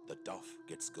 the tough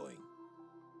gets going.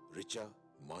 Richa,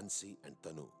 Mansi and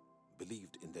Tanu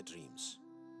believed in their dreams,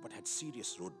 but had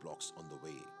serious roadblocks on the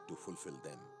way to fulfill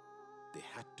them. They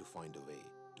had to find a way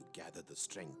to gather the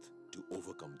strength to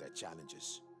overcome their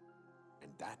challenges.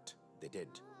 And that they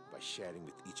did by sharing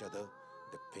with each other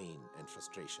the pain and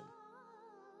frustration.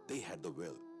 They had the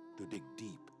will to dig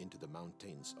deep into the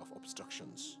mountains of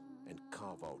obstructions and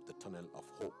carve out the tunnel of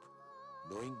hope,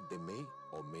 knowing they may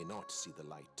or may not see the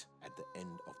light at the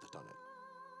end of the tunnel.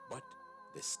 But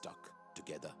they stuck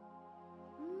together.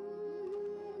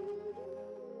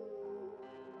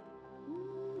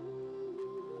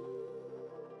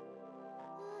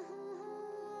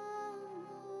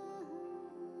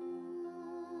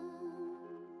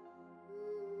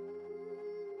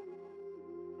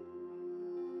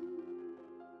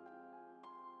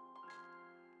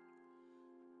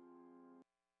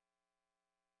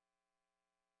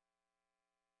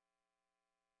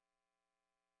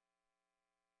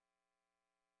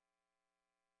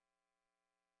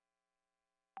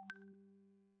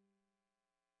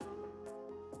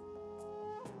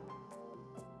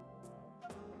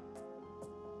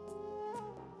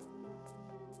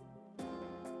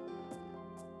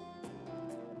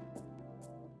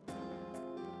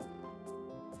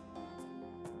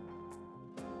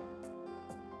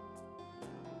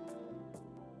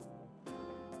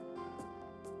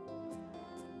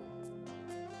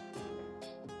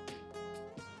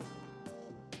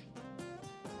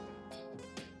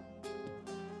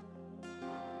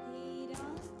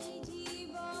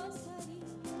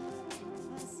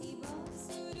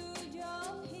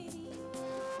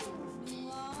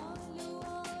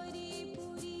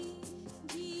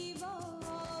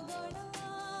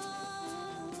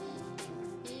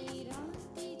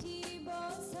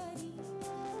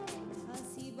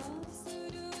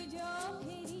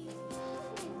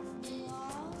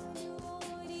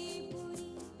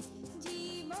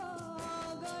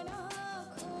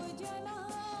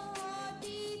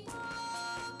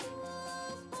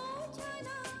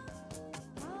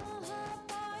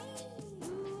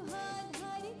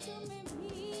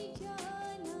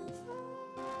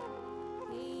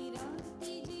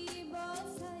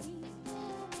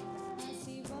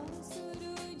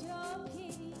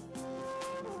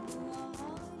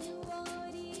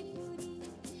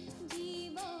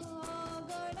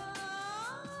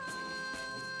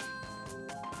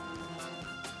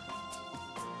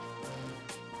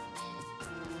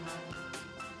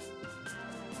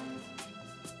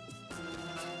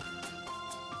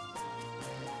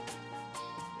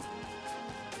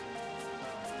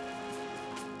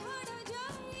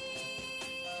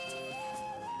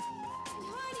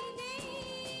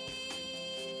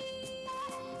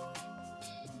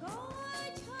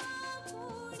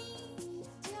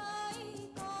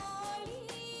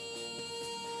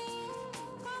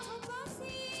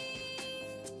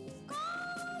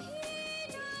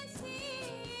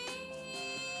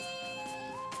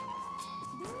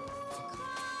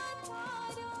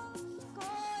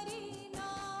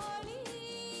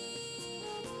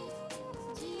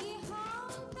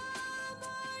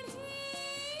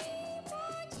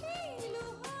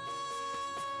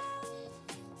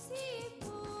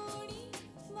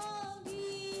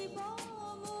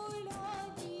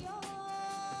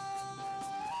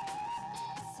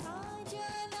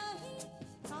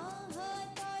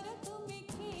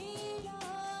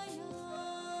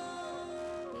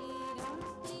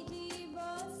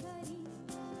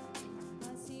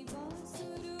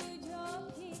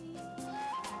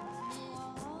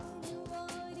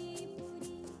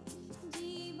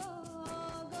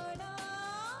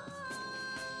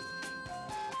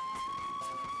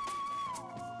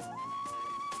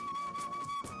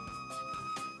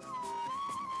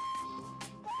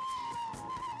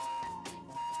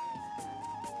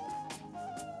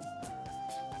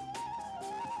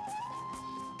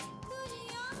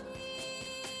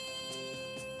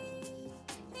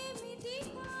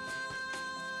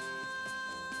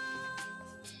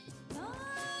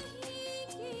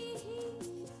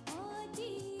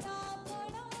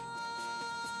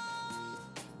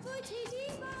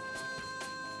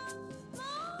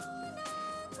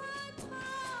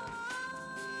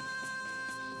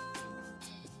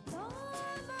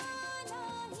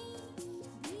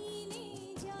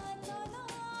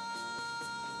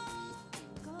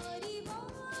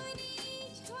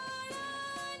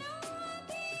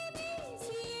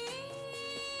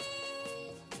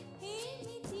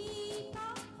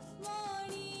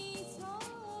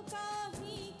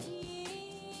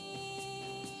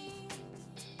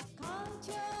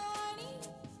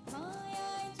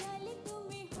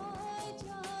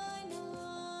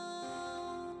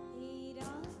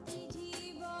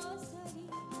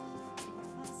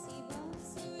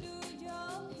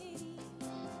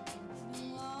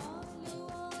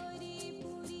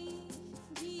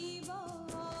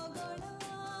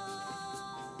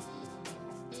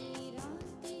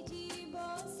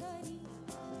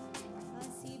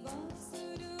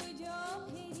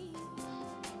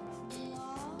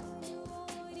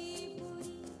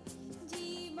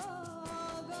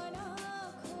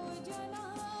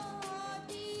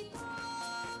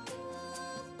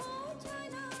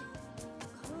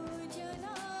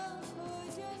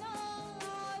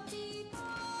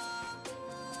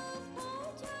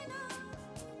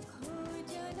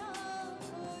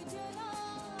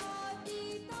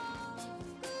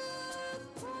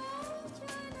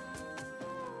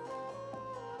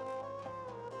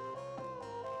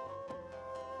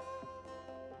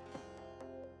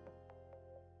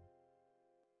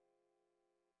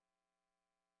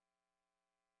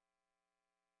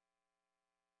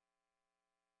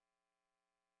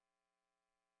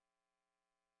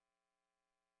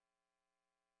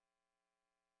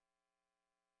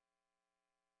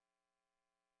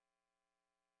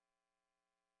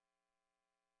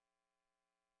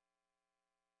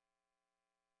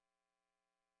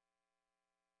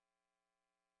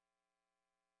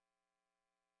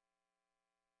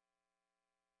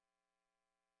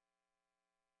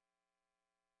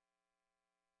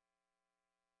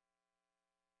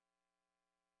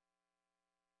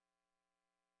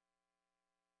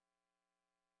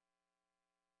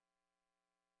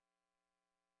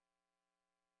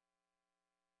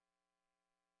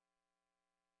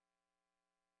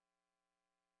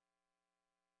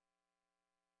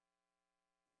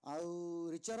 ଆଉ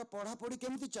ରିଚାର ପଢ଼ାପଢ଼ି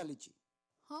କେମିତି ଚାଲିଛି?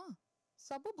 ହଁ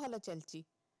ସବୁ ଭଲ ଚାଲିଛି।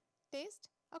 Test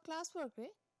ଆଉ class ୱାର୍କରେ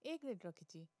ଏ grade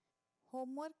ରଖିଛି।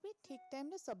 ହୋମୱାର୍କ ବି ଠିକ୍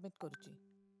ଟାଇମ୍ରେ ସବମିଟ୍ କରୁଛି।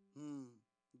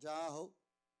 ଯାହା ହଉ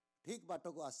ଠିକ୍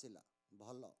ବାଟକୁ ଆସିଲା,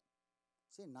 ଭଲ।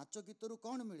 ସେ ନାଚ ଗୀତରୁ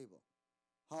କ'ଣ ମିଳିବ?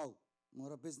 ହଉ,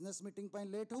 ମୋର ବିଜନେସ୍ ମିଟିଂ ପାଇଁ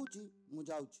ଲେଟ୍ ହେଉଛି, ମୁଁ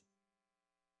ଯାଉଛି।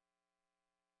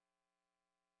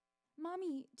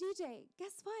 Mommy, DJ,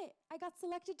 guess what? I got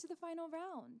selected to the final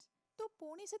round. ତୁ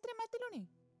ପୁଣି ସେଥିରେ ମାତିଲୁଣି?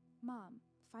 Mom,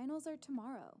 finals are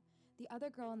tomorrow. The other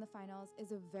girl in the finals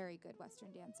is a very good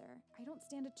Western dancer. I don't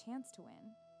stand a chance to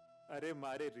win. अरे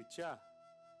मारे रिचा,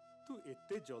 तू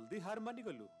एते जल्दी हार मानी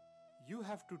गलु? You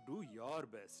have to do your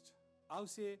best. आउ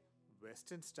से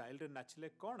वेस्टर्न स्टाइल रे नाचले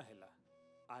कौन हैला?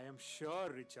 I am sure,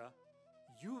 Richa,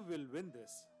 you will win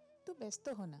this. तू व्यस्त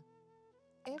हो ना.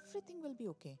 Everything will be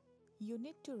okay. You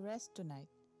need to rest tonight.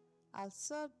 I'll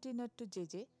serve dinner to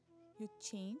JJ. You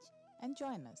change and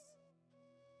join us.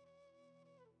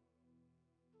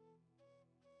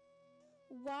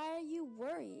 Why are you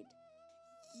worried?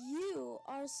 You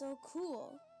are so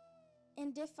cool.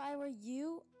 And if I were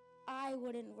you, I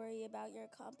wouldn't worry about your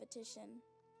competition.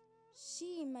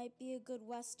 She might be a good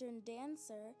Western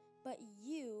dancer, but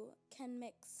you can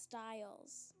mix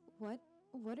styles.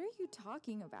 What are you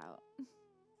talking about?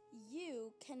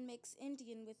 You can mix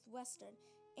Indian with Western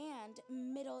and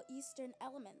Middle Eastern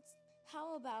elements.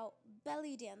 How about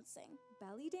belly dancing?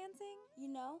 Belly dancing? You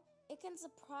know, it can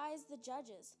surprise the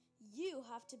judges. You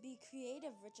have to be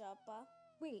creative, Richappa.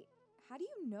 Wait, how do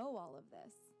you know all of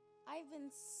this? I've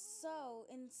been so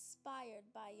inspired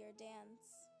by your dance.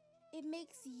 It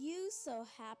makes you so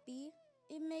happy.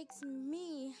 It makes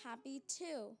me happy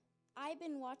too. I've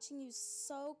been watching you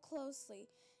so closely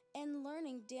and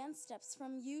learning dance steps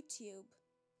from YouTube.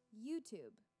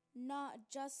 YouTube? Not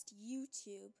just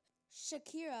YouTube.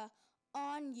 Shakira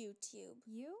on YouTube.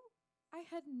 You? I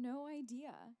had no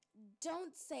idea.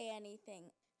 Don't say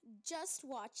anything. Just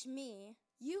watch me.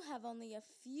 You have only a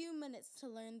few minutes to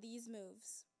learn these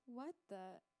moves. What the?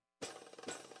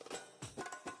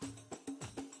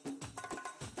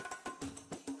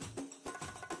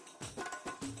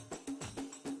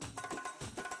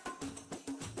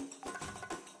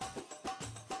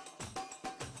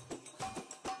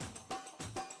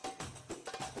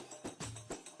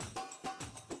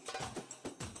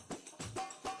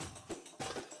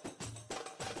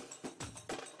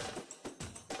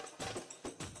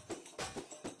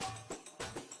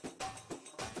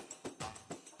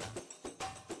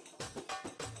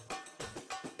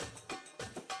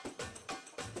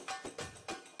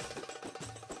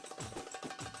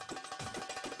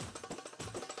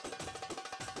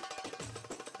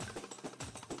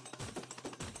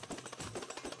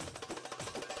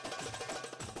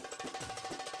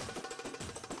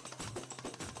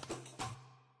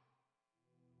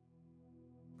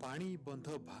 ପାଣି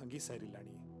ବନ୍ଧ ଭାଙ୍ଗି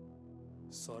ସାରିଲାଣି,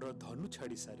 ସର ଧନୁ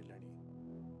ଛାଡ଼ି ସାରିଲାଣି।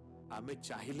 ଆମେ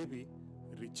ଚାହିଁଲେ ବି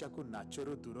ରିଚାକୁ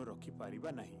ନାଚରୁ ଦୂର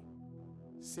ରଖିପାରିବା ନାହିଁ।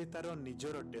 ସେ ତାର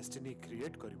ନିଜର ଡେଷ୍ଟିନି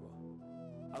କ୍ରିଏଟ୍ କରିବ,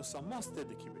 ଆଉ ସମସ୍ତେ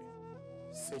ଦେଖିବେ,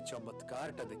 ସେ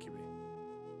ଚମତ୍କାରଟା ଦେଖିବେ।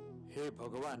 ହେ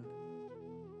ଭଗବାନ,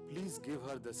 please give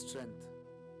Har the strength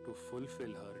two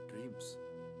fulfil Har dreams.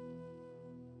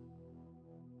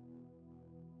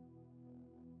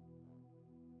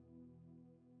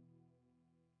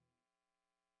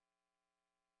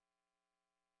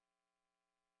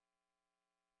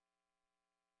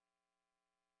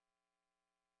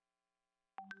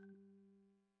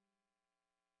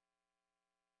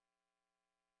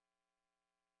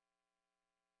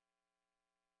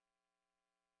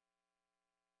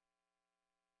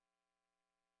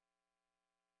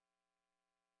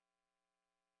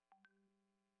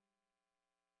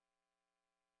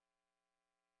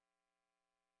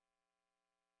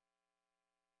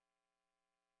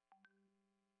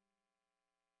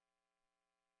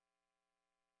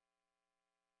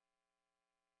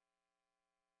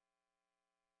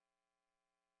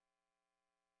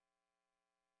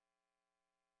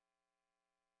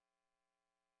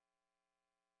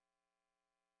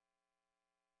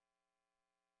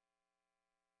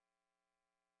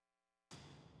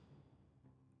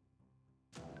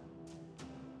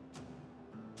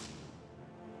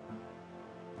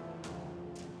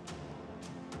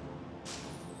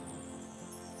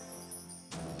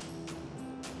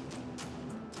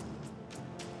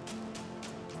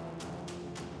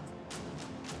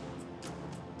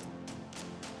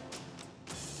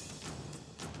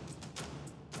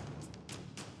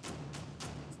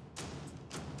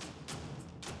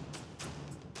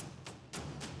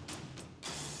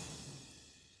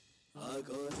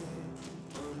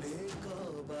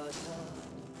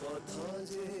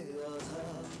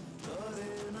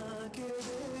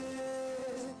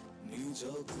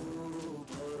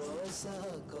 भरोसा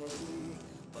करी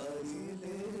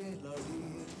परिले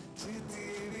लड़ी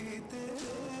जितिबी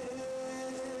तेरे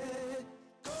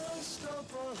कष्ट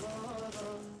पहाड़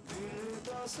दृढ़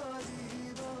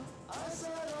शरीर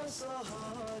आशार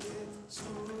सहारे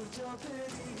सूर्य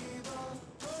फेरिबा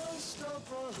कष्ट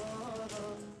पहाड़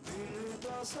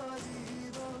दृढ़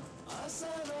शरीर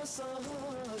आशार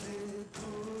सहारे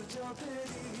सूर्य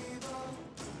फेरिबा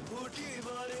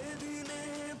फुटिबारे दिने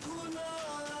फुल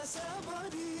आशा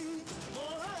भरी मो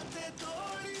हाते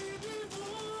तोड़िबी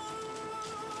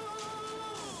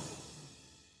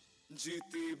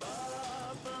जितिबा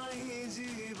पाई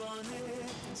जीवने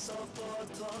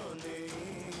शपथ नेई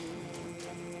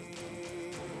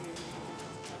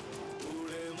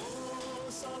उड़े मो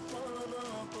सपन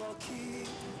पक्षी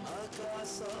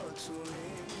आकाश छुए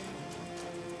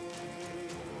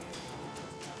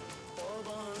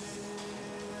पवने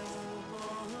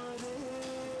पहरे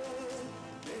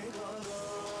मेघर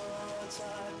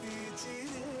छाती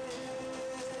चिरे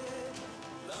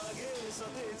लागे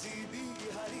सते जीवी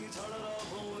हारी झड़र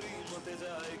भौरी मते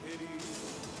जाए घेरी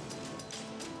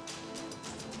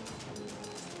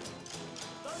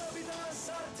तर बिना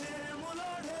साथे मु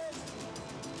लड़े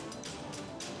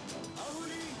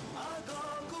आहुरी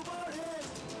आगकु बढ़े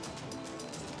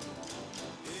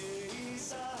एई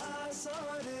साहस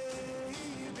रे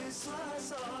एई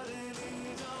विश्वास रे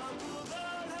निजकु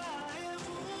गढ़ाए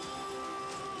मु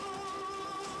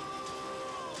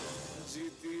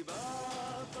जितिबा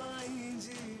पाई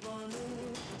जीवने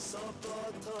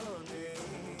शपथ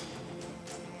नेई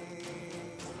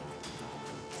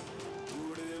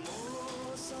उड़े मो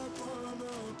सपन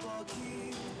पक्षी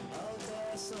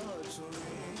आकाश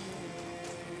छुए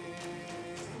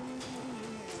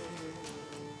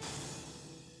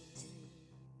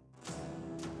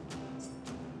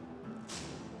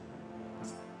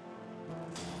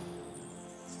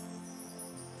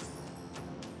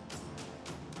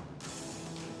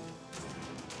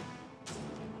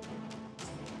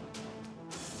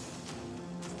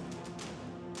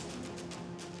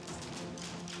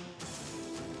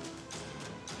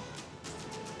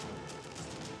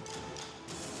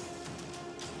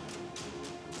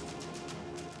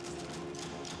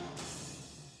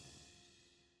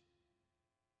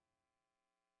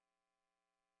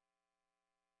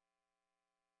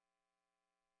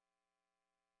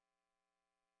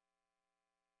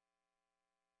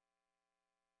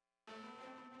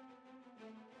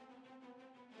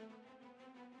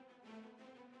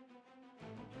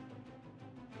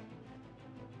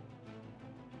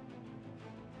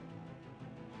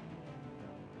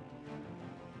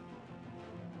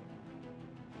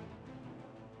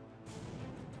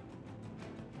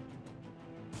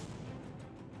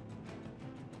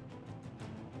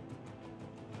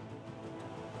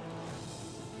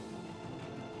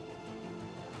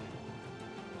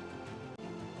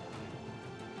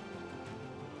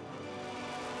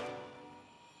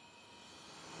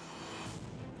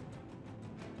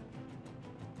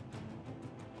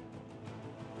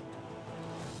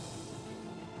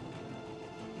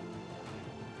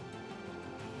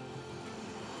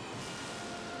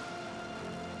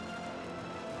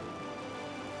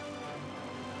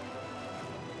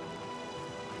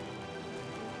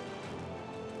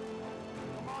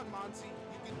Come on, Monsi,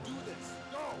 you can do this.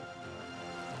 Go!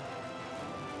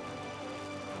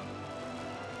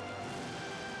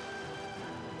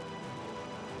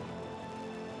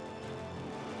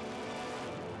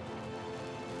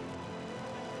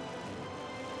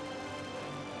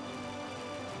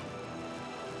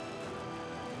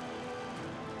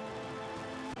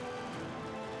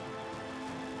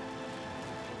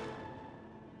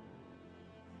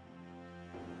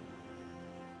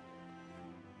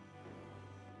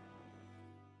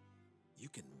 You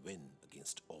can win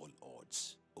against all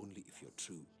odds only if you're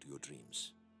true to your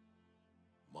dreams.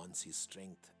 Mansi's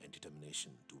strength and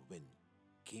determination to win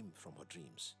came from her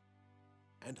dreams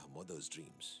and her mother's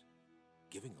dreams.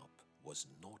 Giving up was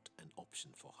not an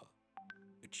option for her.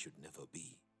 It should never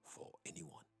be for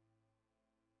anyone.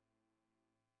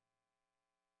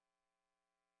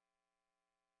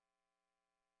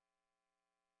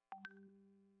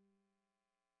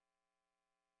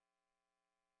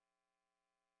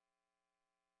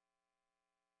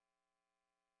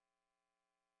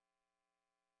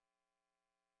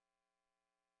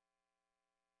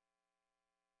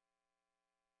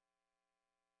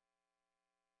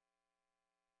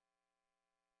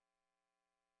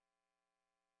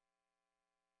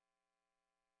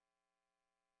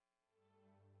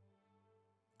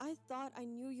 I thought I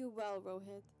knew you well,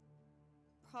 Rohit.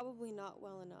 Probably not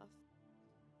well enough.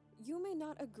 You may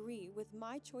not agree with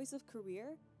my choice of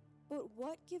career, But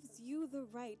what gives you the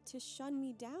right to shun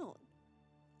me down?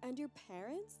 And your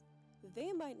parents?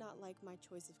 They might not like my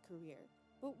choice of career,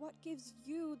 but what gives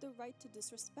you the right to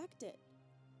disrespect it?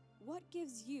 What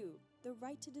gives you the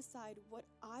right to decide what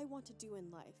I want to do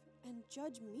in life and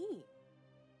judge me?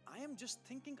 I am just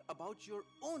thinking about your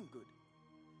own good.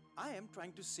 I am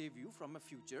trying to save you from a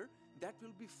future that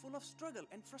will be full of struggle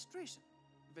and frustration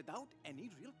without any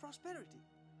real prosperity.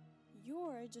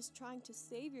 You're just trying to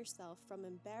save yourself from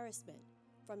embarrassment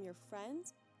from your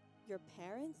friends, your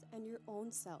parents, and your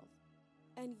own self.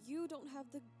 And you don't have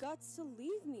the guts to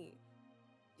leave me.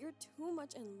 You're too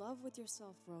much in love with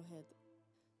yourself, Rohit.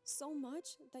 So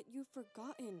much that you've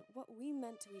forgotten what we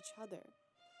meant to each other.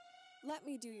 Let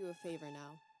me do you a favor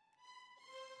now.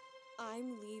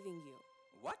 I'm leaving you.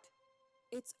 What?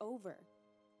 It's over.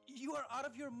 You are out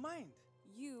of your mind.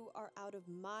 You are out of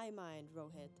my mind,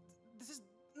 Rohit. This is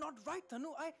not right,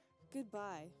 Tanu.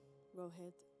 Goodbye,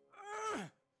 Rohit.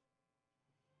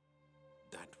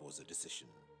 That was a decision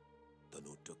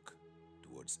Tanu took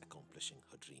towards accomplishing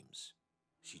her dreams.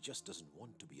 She just doesn't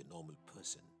want to be a normal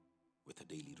person with a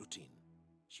daily routine.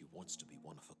 She wants to be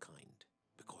one of a kind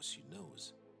because she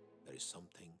knows there is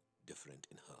something different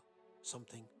in her,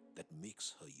 something that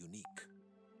makes her unique.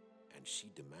 And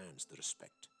she demands the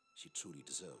respect she truly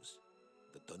deserves.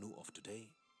 The Tanu of today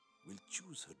will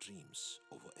choose her dreams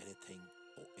over anything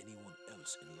or anyone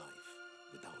else in life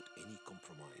without any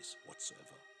compromise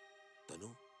whatsoever.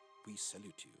 Tanu, we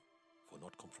salute you for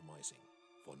not compromising,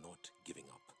 for not giving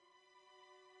up.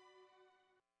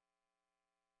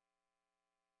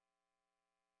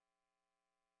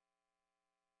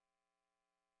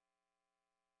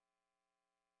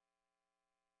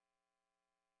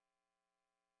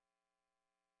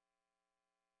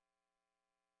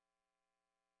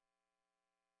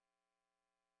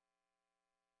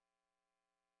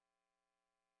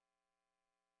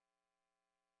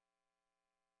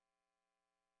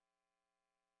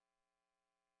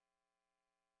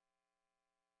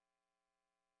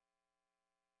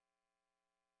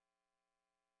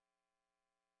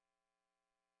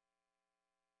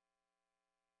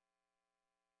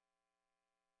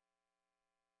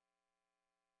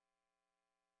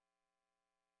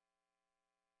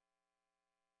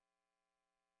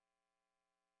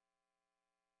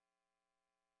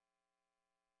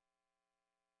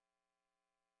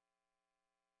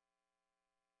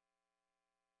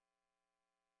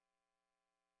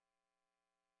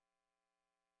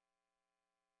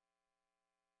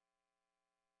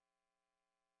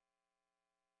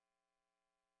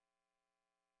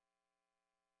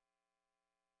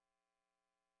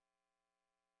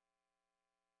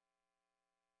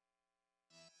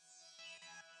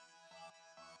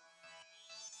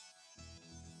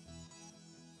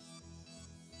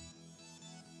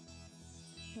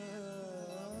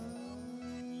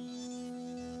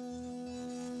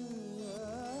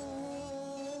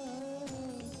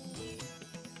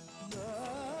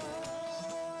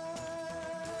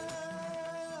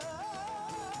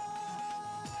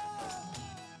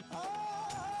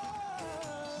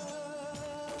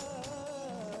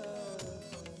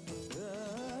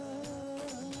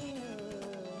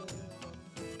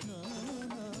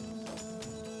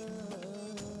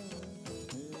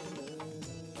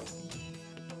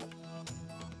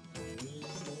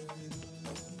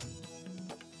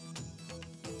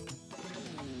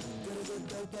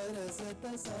 बरसत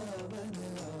सावन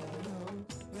आयो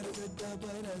गरगद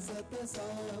बरसत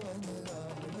सावन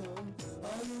आयो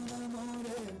आयो न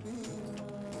मोरे पिया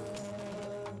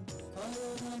आयो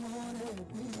न मोरे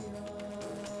पिया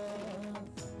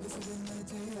इस दिन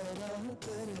जिया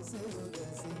तरसे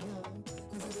रसिया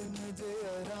इस दिन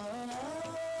जिया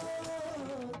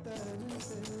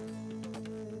तरसे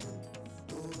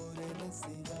ओरे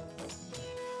रसिया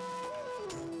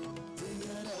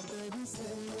जिया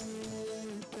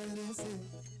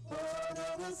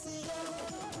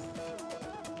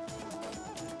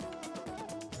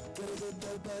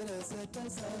तरसे बरसत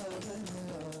सावन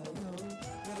आयो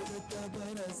गरगद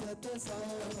बरसत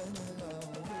सावन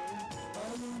आयो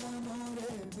आयो न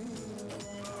मोरे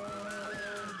पिया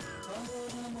आयो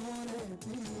न मोरे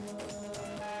पिया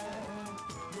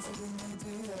इस दिन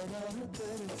जिया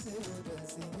तरसे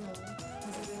रसिया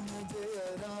इस दिन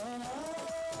जिया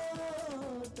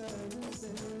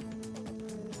तरसे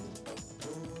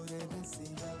ओरे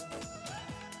रसिया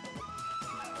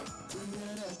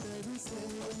जिया तरसे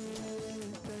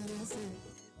तरसे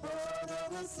ओरे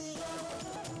रसिया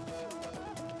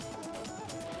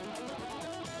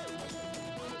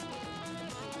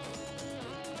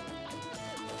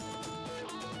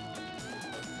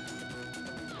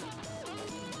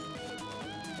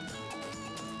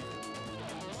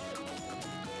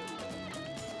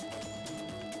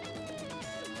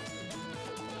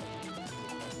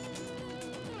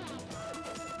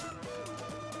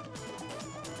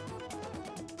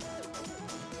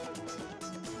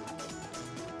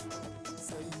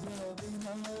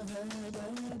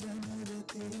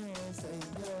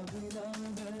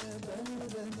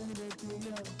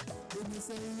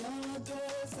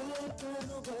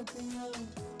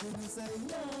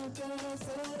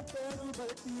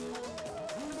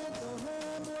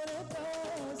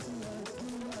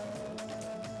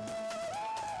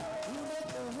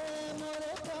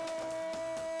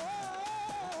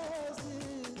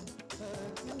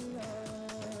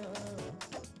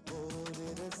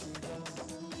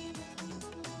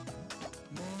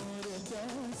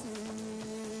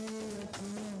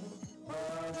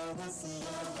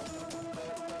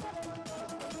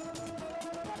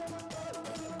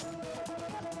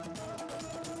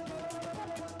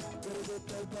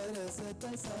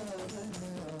बरसत सावन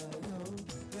आयो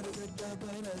गरगट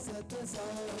बरसत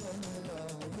सावन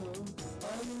आयो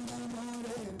आयो न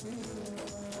मोरे पिया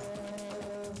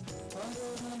आयो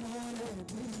न मोरे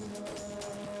पिया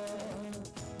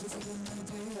किसी दिन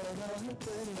जिया रात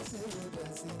से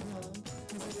बसिया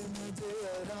किसी दिन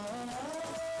जिया रात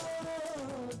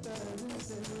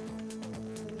से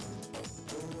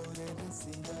ओरे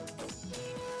बसिया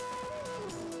जिया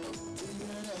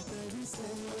रात से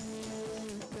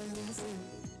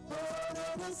ओरे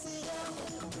बसिया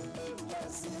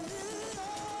बसिया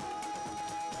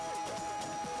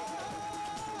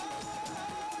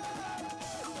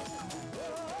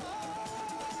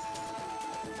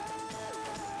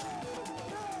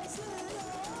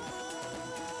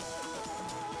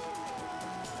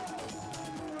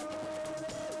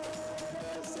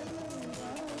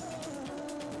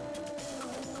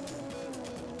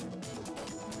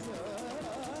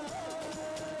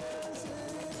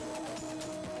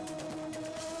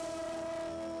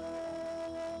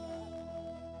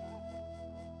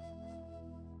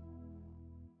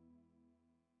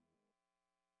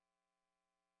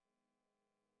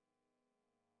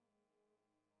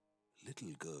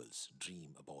Little girls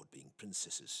dream about being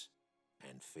princesses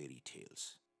and fairy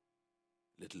tales.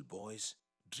 Little boys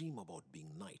dream about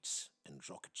being knights and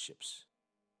rocket ships.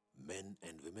 Men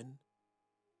and women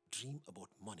dream about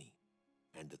money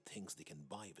and the things they can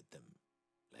buy with them,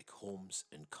 like homes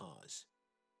and cars.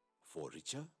 For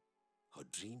Richa, her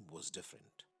dream was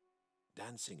different.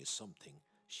 Dancing is something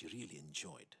she really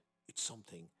enjoyed. It's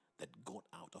something that got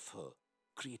out of her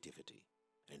creativity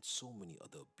and so many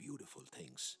other beautiful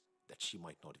things that she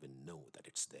might not even know that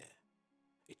it's there.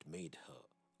 It made her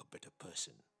a better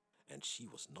person, and she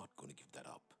was not going to give that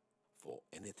up for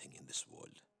anything in this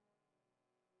world.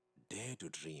 Dare to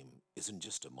dream isn't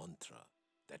just a mantra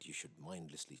that you should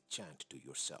mindlessly chant to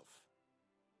yourself.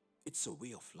 It's a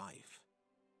way of life.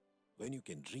 When you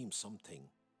can dream something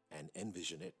and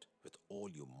envision it with all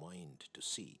your mind to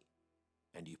see,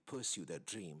 and you pursue that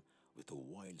dream with a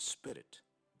wild spirit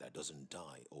that doesn't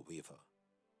die or waver,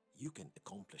 you can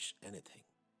accomplish anything.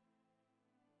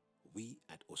 We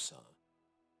at OSA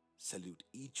salute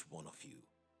each one of you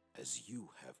as you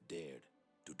have dared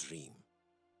to dream.